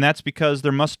 And that's because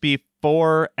there must be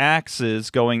 4 axes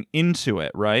going into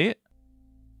it, right?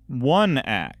 1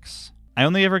 axe. I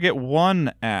only ever get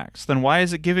 1 axe. Then why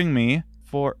is it giving me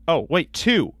 4... Oh, wait,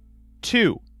 2.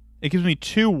 2. It gives me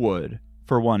 2 wood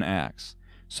for 1 axe.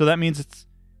 So that means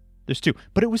there's 2.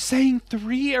 But it was saying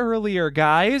 3 earlier,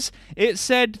 guys. It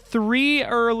said 3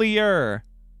 earlier.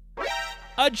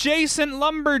 Adjacent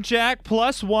lumberjack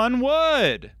plus 1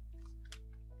 wood.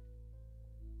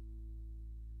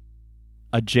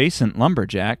 Adjacent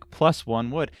lumberjack plus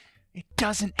 1 wood. It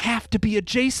doesn't have to be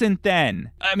adjacent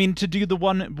then. I mean, to do the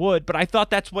 1 wood, but I thought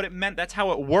that's what it meant. That's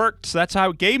how it worked. So that's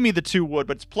how it gave me the 2 wood,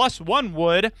 but it's plus 1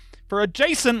 wood for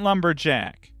adjacent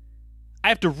lumberjack. I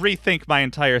have to rethink my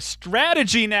entire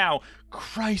strategy now.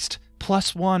 Christ,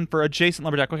 plus 1 for adjacent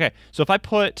lumberjack. Okay, so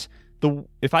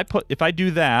if I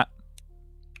do that,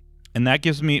 and that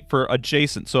gives me for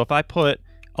adjacent. So if I put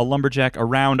a lumberjack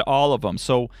around all of them,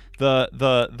 so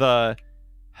the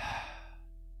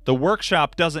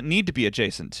workshop doesn't need to be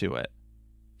adjacent to it.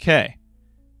 Okay.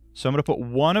 So I'm going to put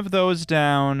 1 of those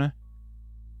down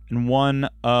and 1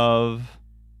 of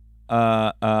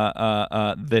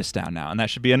this down now. And that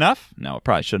should be enough? No, it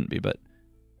probably shouldn't be, but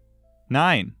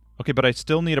 9. Okay, but I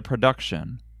still need a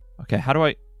production. Okay,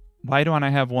 why don't I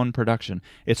have 1 production?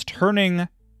 It's turning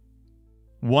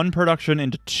 1 production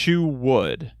into 2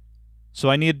 wood. So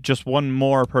I need just 1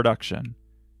 more production.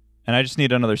 And I just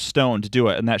need another stone to do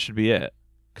it, and that should be it.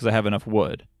 Because I have enough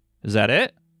wood. Is that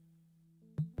it?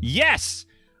 Yes!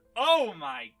 Oh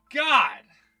my god!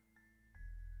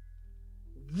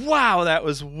 Wow, that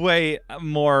was way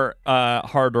more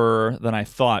harder than I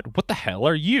thought. What the hell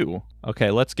are you? Okay,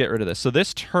 let's get rid of this. So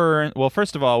this turn... Well,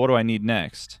 first of all, what do I need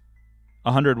next?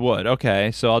 100 wood.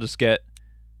 Okay, so I'll just get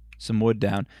some wood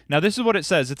down. Now, this is what it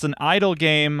says. It's an idle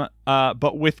game,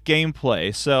 but with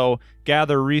gameplay. So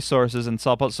gather resources and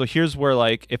sell. So here's where,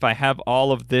 like, if I have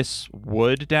all of this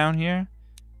wood down here,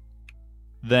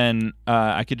 then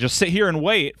I could just sit here and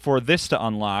wait for this to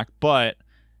unlock. But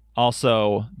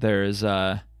also, there's...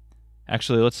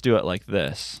 Actually, let's do it like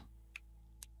this.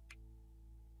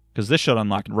 Because this should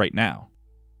unlock right now.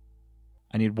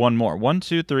 I need 1 more. 1,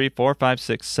 2, 3, 4, 5,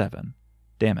 6, 7.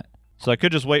 Damn it. So I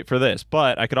could just wait for this,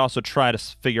 but I could also try to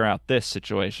figure out this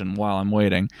situation while I'm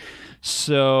waiting.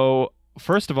 So,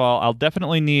 first of all, I'll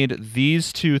definitely need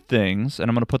these 2 things, and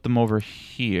I'm going to put them over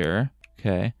here.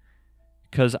 Okay.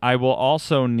 Because I will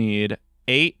also need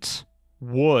 8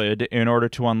 wood in order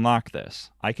to unlock this.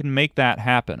 I can make that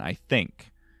happen, I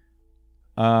think.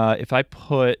 If I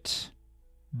put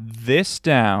this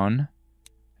down,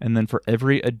 and then for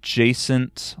every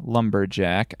adjacent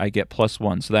lumberjack, I get plus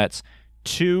 1. So that's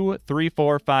 2, 3,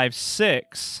 4, 5,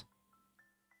 6,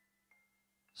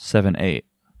 7, 8.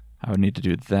 I would need to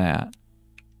do that.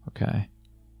 Okay.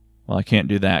 Well, I can't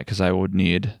do that because I would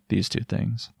need these 2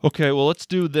 things. Okay, well, let's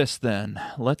do this then.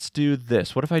 Let's do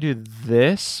this. What if I do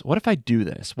this? What if I do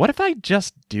this? What if I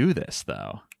just do this,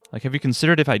 though? Like, have you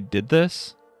considered if I did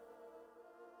this?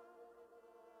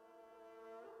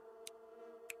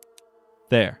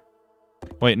 There.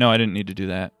 Wait, no, I didn't need to do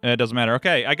that. It doesn't matter.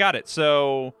 Okay, I got it.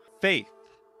 So, faith.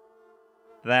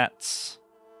 That's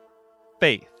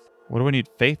faith. What do I need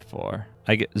faith for?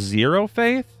 I get 0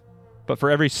 faith? But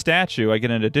for every statue, I get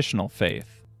an additional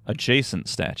faith. Adjacent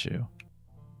statue.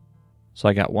 So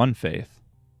I got 1 faith.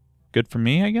 Good for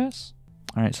me, I guess?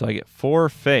 Alright, so I get 4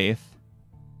 faith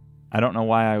I don't know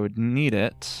why I would need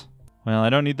it. Well, I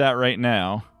don't need that right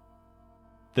now.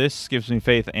 This gives me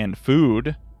faith and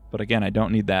food, but again, I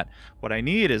don't need that. What I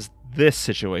need is this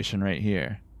situation right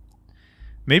here.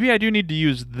 Maybe I do need to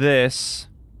use this.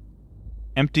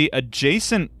 Empty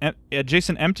adjacent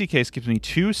empty case gives me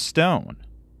 2 stone.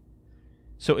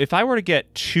 So if I were to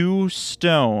get 2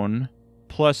 stone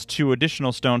plus 2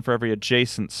 additional stone for every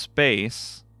adjacent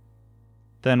space,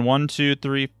 then 1, 2,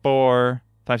 3, 4,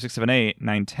 5, 6, 7, 8,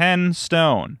 9, 10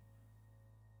 stone.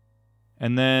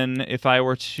 And then if I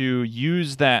were to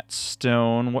use that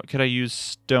stone, what could I use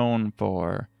stone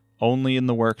for? Only in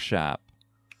the workshop.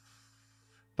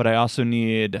 But I also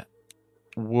need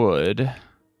wood.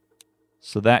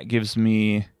 So that gives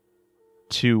me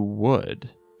 2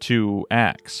 wood. 2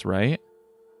 axe, right?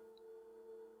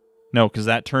 No, because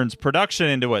that turns production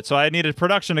into it. So I needed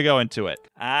production to go into it.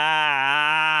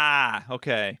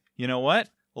 Okay. You know what?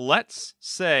 Let's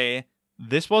say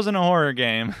this wasn't a horror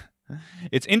game.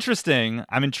 It's interesting.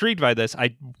 I'm intrigued by this.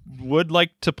 I would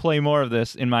like to play more of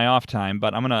this in my off time,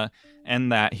 but I'm going to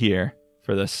end that here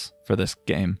for this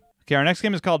game. Okay, our next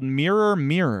game is called Mirror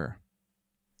Mirror.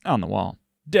 On the wall.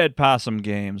 Dead Possum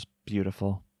Games.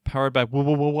 Beautiful. Powered by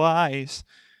Wise.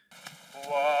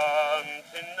 Once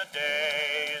in the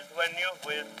days when you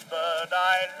whispered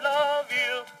I love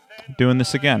you. Doing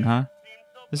this again, huh?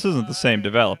 This isn't the same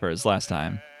developer as last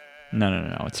time.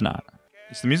 No, it's not.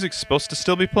 Is the music supposed to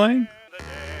still be playing?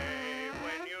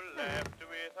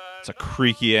 It's a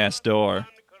creaky-ass door.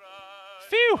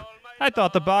 Phew! I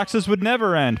thought the boxes would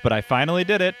never end, but I finally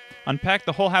did it. Unpacked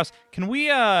the whole house. Can we,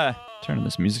 turn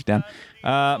this music down.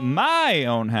 My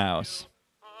own house.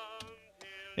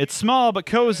 It's small but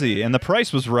cozy, and the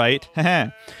price was right.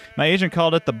 My agent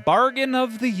called it the bargain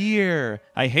of the year.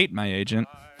 I hate my agent,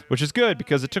 which is good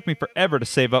because it took me forever to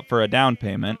save up for a down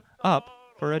payment.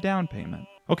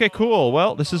 Okay, cool.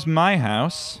 Well, this is my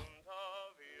house.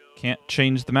 Can't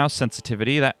change the mouse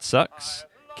sensitivity. That sucks.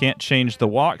 Can't change the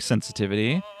walk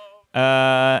sensitivity.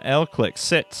 L-click,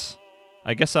 sit.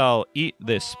 I guess I'll eat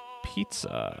this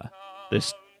pizza.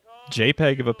 This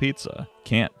JPEG of a pizza.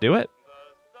 Can't do it.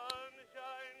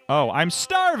 Oh, I'm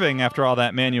starving after all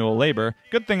that manual labor.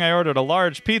 Good thing I ordered a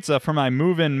large pizza for my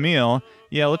move-in meal.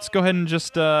 Yeah, let's go ahead and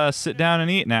just sit down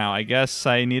and eat now. I guess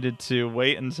I needed to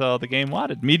wait until the game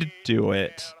wanted me to do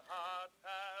it.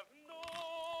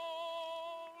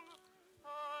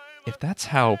 If that's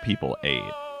how people ate.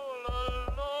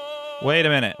 Wait a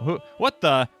minute. Who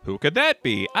could that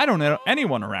be? I don't know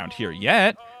anyone around here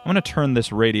yet. I'm going to turn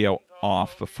this radio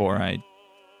off before I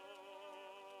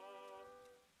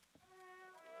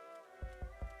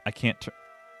can't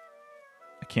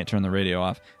turn the radio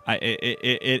off.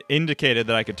 It indicated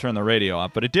that I could turn the radio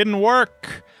off, but it didn't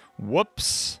work.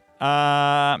 Whoops.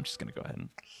 I'm just going to go ahead and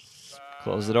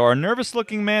close the door. A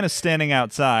nervous-looking man is standing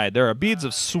outside. There are beads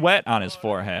of sweat on his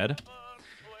forehead.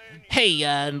 Hey,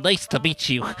 nice to meet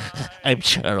you. I'm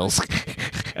Charles.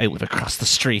 I live across the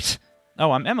street.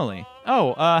 Oh, I'm Emily.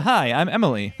 Oh, hi, I'm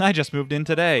Emily. I just moved in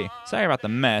today. Sorry about the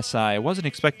mess. I wasn't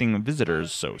expecting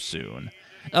visitors so soon.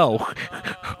 Oh.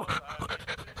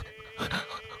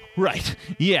 Right.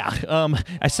 Yeah,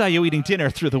 I saw you eating dinner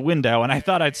through the window, and I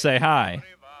thought I'd say hi.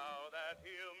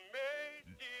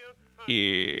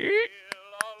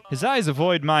 His eyes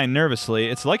avoid mine nervously.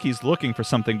 It's like he's looking for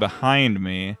something behind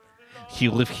me.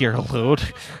 You live here alone?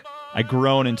 I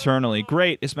groan internally.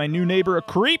 Great, is my new neighbor a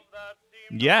creep?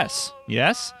 Yes.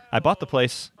 I bought the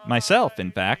place myself,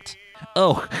 in fact.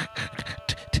 Oh,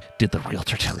 did the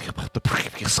realtor tell you about the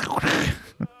previous owner?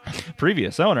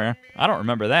 Previous owner? I don't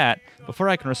remember that. Before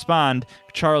I can respond,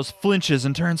 Charles flinches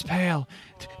and turns pale.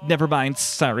 Never mind,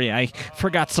 sorry, I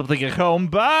forgot something at home.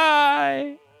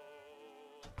 Bye!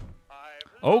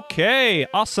 Okay,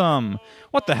 awesome.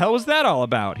 What the hell was that all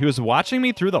about? He was watching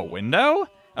me through the window?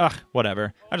 Ugh,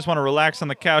 whatever. I just want to relax on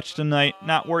the couch tonight,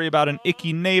 not worry about an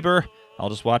icky neighbor. I'll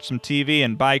just watch some TV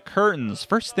and buy curtains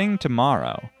first thing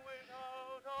tomorrow.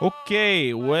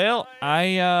 Okay, well,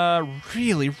 I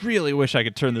really wish I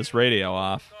could turn this radio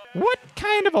off. What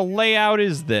kind of a layout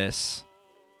is this?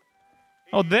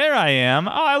 Oh, there I am.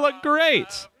 Oh, I look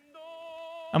great.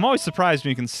 I'm always surprised when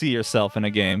you can see yourself in a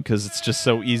game because it's just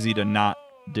so easy to not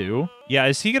do. Yeah,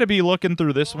 is he going to be looking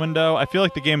through this window? I feel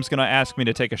like the game's going to ask me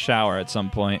to take a shower at some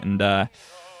point, and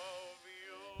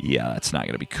yeah, that's not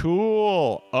going to be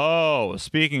cool. Oh,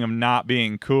 speaking of not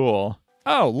being cool.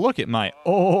 Oh, look at my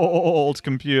old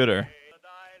computer.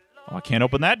 Oh, I can't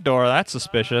open that door. That's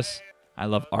suspicious. I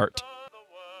love art.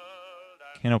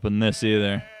 Can't open this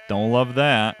either. Don't love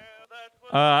that.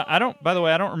 By the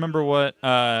way, I don't remember what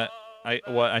I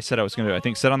said I was going to do. I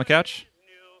think sit on the couch.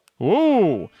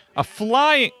 Ooh, a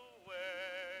flying...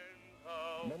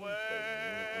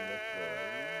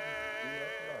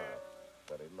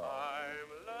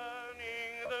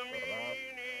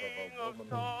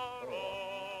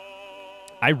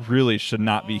 I really should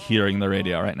not be hearing the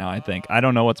radio right now, I think. I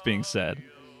don't know what's being said.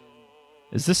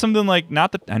 Is this something like,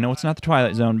 I know it's not the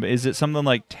Twilight Zone, but is it something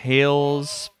like not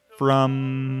Tales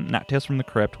from the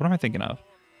Crypt? What am I thinking of?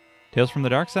 Tales from the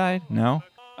Dark Side? No?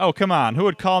 Oh, come on. Who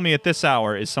would call me at this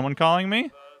hour? Is someone calling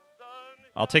me?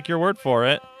 I'll take your word for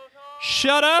it.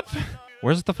 Shut up!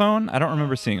 Where's the phone? I don't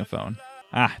remember seeing a phone.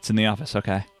 Ah, it's in the office.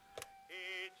 Okay.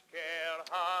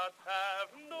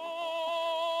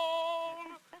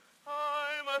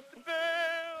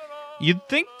 You'd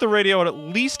think the radio would at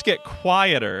least get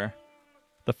quieter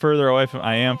the further away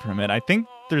I am from it. I think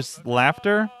there's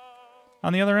laughter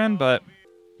on the other end, but...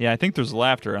 Yeah, I think there's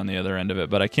laughter on the other end of it,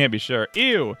 but I can't be sure.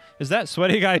 Ew! Is that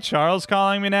sweaty guy Charles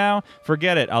calling me now?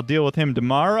 Forget it. I'll deal with him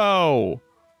tomorrow.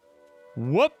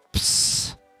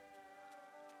 Whoops!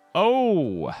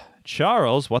 Oh,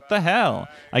 Charles, what the hell?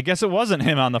 I guess it wasn't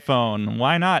him on the phone.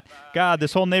 Why not? God,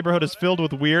 this whole neighborhood is filled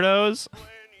with weirdos.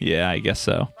 Yeah, I guess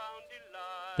so.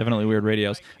 Definitely weird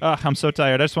radios. Ugh, I'm so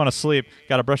tired. I just want to sleep.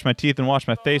 Gotta brush my teeth and wash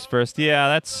my face first. Yeah,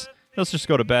 let's just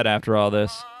go to bed after all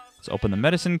this. Let's open the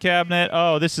medicine cabinet.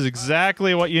 Oh, this is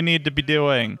exactly what you need to be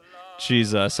doing.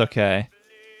 Jesus, okay.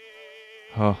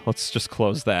 Oh, let's just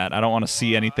close that. I don't want to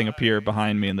see anything appear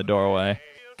behind me in the doorway.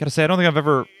 Gotta say, I don't think I've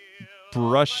ever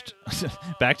brushed...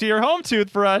 Back to your home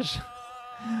toothbrush.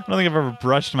 I don't think I've ever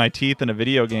brushed my teeth in a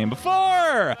video game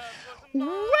before.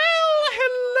 Well,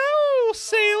 hello,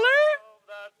 sailor.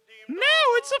 Now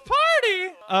it's a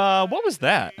party! What was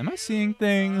that? Am I seeing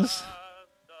things?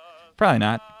 Probably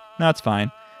not. No, it's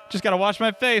fine. Just gotta wash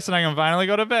my face and I can finally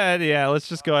go to bed. Yeah, let's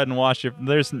just go ahead and wash your...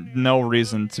 There's no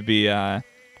reason to be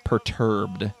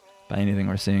perturbed by anything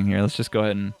we're seeing here. Let's just go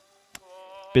ahead and...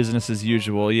 Business as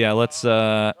usual. Yeah, let's...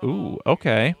 Ooh,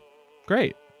 okay.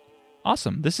 Great.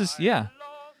 Awesome. This is... Yeah.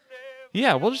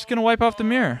 Yeah, we're just gonna wipe off the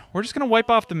mirror. We're just gonna wipe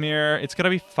off the mirror. It's gonna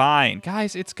be fine.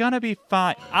 Guys, it's gonna be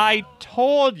fine. I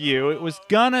told you it was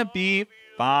gonna be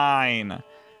fine.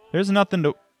 There's nothing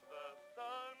to...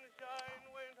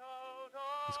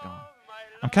 He's gone.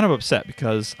 I'm kind of upset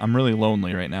because I'm really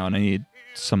lonely right now and I need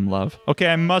some love. Okay,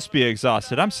 I must be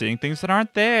exhausted. I'm seeing things that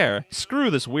aren't there. Screw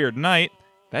this weird night.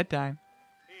 Bedtime.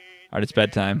 All right, it's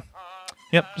bedtime.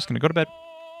 Yep, just gonna go to bed.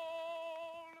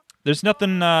 There's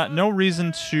nothing, no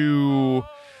reason to...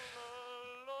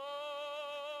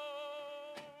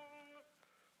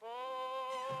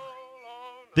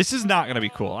 This is not going to be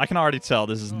cool. I can already tell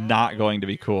this is not going to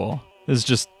be cool. This is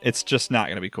just, it's just not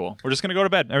going to be cool. We're just going to go to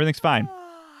bed. Everything's fine.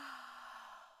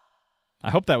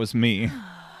 I hope that was me. Oh,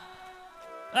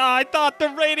 I thought the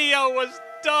radio was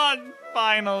done,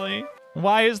 finally.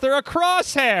 Why is there a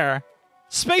crosshair?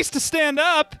 Space to stand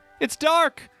up. It's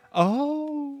dark.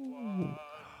 Oh.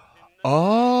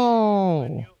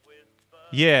 Oh.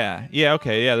 Yeah,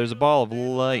 okay, yeah, there's a ball of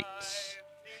light.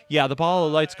 Yeah, the ball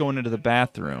of light's going into the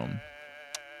bathroom.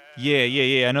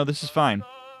 Yeah, I know this is fine.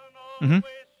 Let's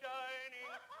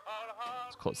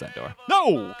close that door.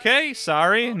 No! Okay,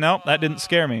 sorry. Nope, that didn't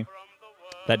scare me.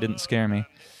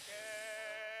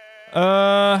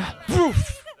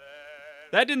 Oof.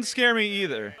 That didn't scare me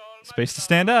either. Space to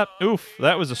stand up. Oof,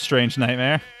 that was a strange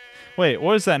nightmare. Wait,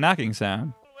 what was that knocking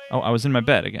sound? Oh, I was in my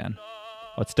bed again.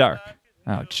 Oh, it's dark.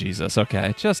 Oh, Jesus.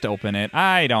 Okay, just open it.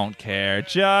 I don't care.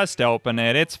 Just open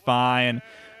it. It's fine.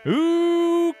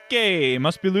 Okay,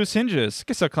 must be loose hinges.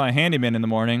 Guess I'll call a handyman in the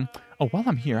morning. Oh, while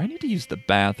I'm here, I need to use the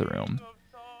bathroom.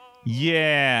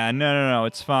 Yeah, no,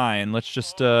 it's fine. Let's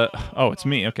just, oh, it's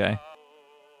me. Okay.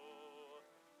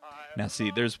 Now,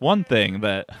 see, there's one thing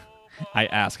that I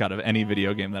ask out of any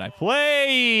video game that I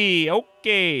play.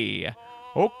 Okay.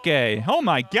 Oh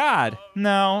my God.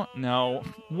 No.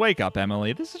 Wake up,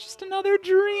 Emily. This is just another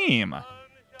dream.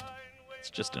 It's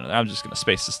just another. I'm just gonna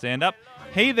space to stand up.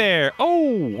 Hey there.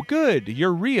 Oh, good.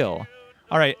 You're real.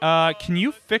 All right. Can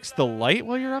you fix the light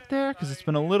while you're up there? Because it's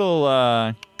been a little,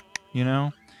 you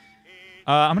know.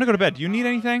 I'm gonna go to bed. Do you need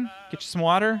anything? Get you some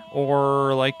water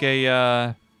or like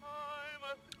I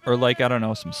don't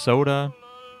know, some soda.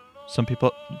 Some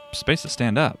people space to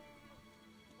stand up.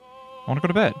 I want to go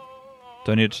to bed.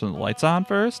 Do I need to turn the lights on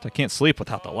first? I can't sleep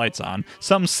without the lights on.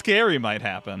 Something scary might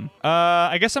happen.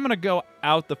 I guess I'm going to go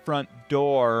out the front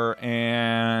door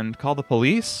and call the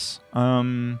police.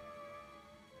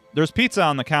 There's pizza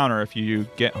on the counter if you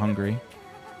get hungry.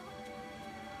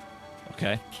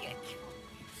 Okay.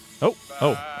 Oh,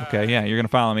 okay, yeah, you're going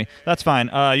to follow me. That's fine.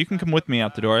 You can come with me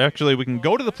out the door. Actually, we can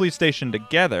go to the police station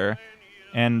together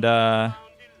and, oh,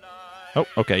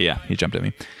 okay, yeah, he jumped at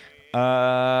me.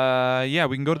 Yeah,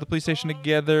 we can go to the police station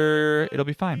together. It'll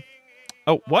be fine.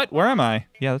 Oh, what? Where am I?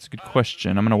 Yeah, that's a good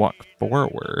question. I'm going to walk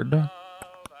forward.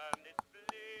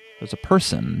 There's a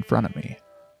person in front of me.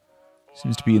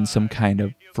 Seems to be in some kind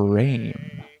of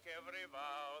frame.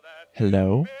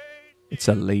 Hello? It's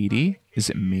a lady? Is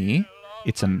it me?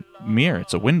 It's a mirror.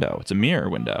 It's a window. It's a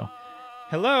mirror window.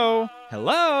 Hello?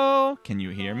 Hello? Can you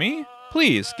hear me?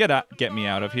 Please, get me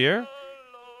out of here.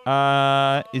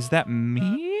 Is that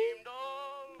me?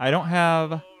 I don't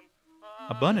have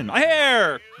a bun in my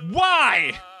hair.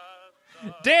 Why?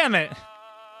 Damn it.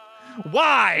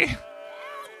 Why?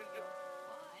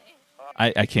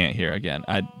 I can't hear again.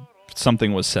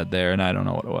 Something was said there, and I don't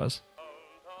know what it was.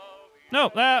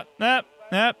 No,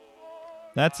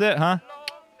 that's it, huh?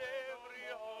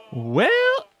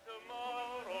 Well,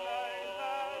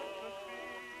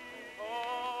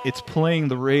 it's playing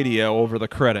the radio over the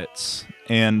credits,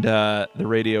 and the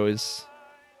radio is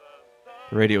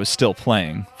still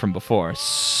playing from before.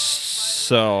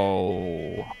 So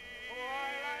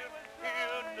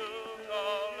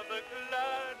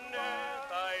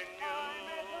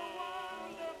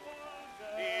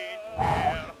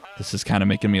this is kind of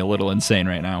making me a little insane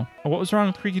right now. What was wrong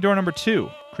with Creaky Door number 2?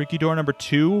 Creaky Door number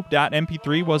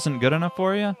 2.mp3 wasn't good enough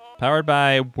for you? Powered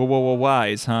by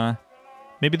Wise, huh?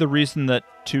 Maybe the reason that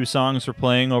 2 songs were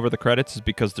playing over the credits is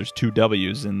because there's 2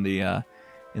 W's in the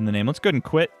name. Let's go ahead and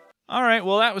quit. All right,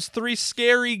 well, that was 3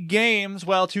 scary games.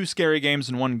 Well, 2 scary games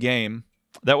in 1 game.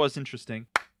 That was interesting.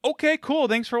 Okay, cool.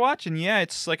 Thanks for watching. Yeah,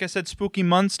 it's, like I said, spooky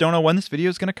months. Don't know when this video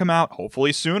is going to come out.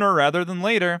 Hopefully sooner rather than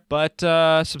later. But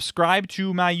subscribe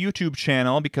to my YouTube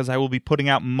channel because I will be putting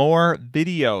out more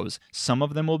videos. Some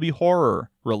of them will be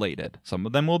horror related. Some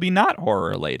of them will be not horror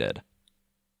related.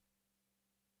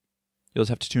 You'll just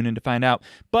have to tune in to find out.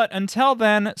 But until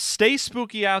then, stay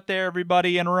spooky out there,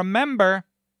 everybody. And remember,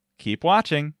 keep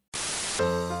watching.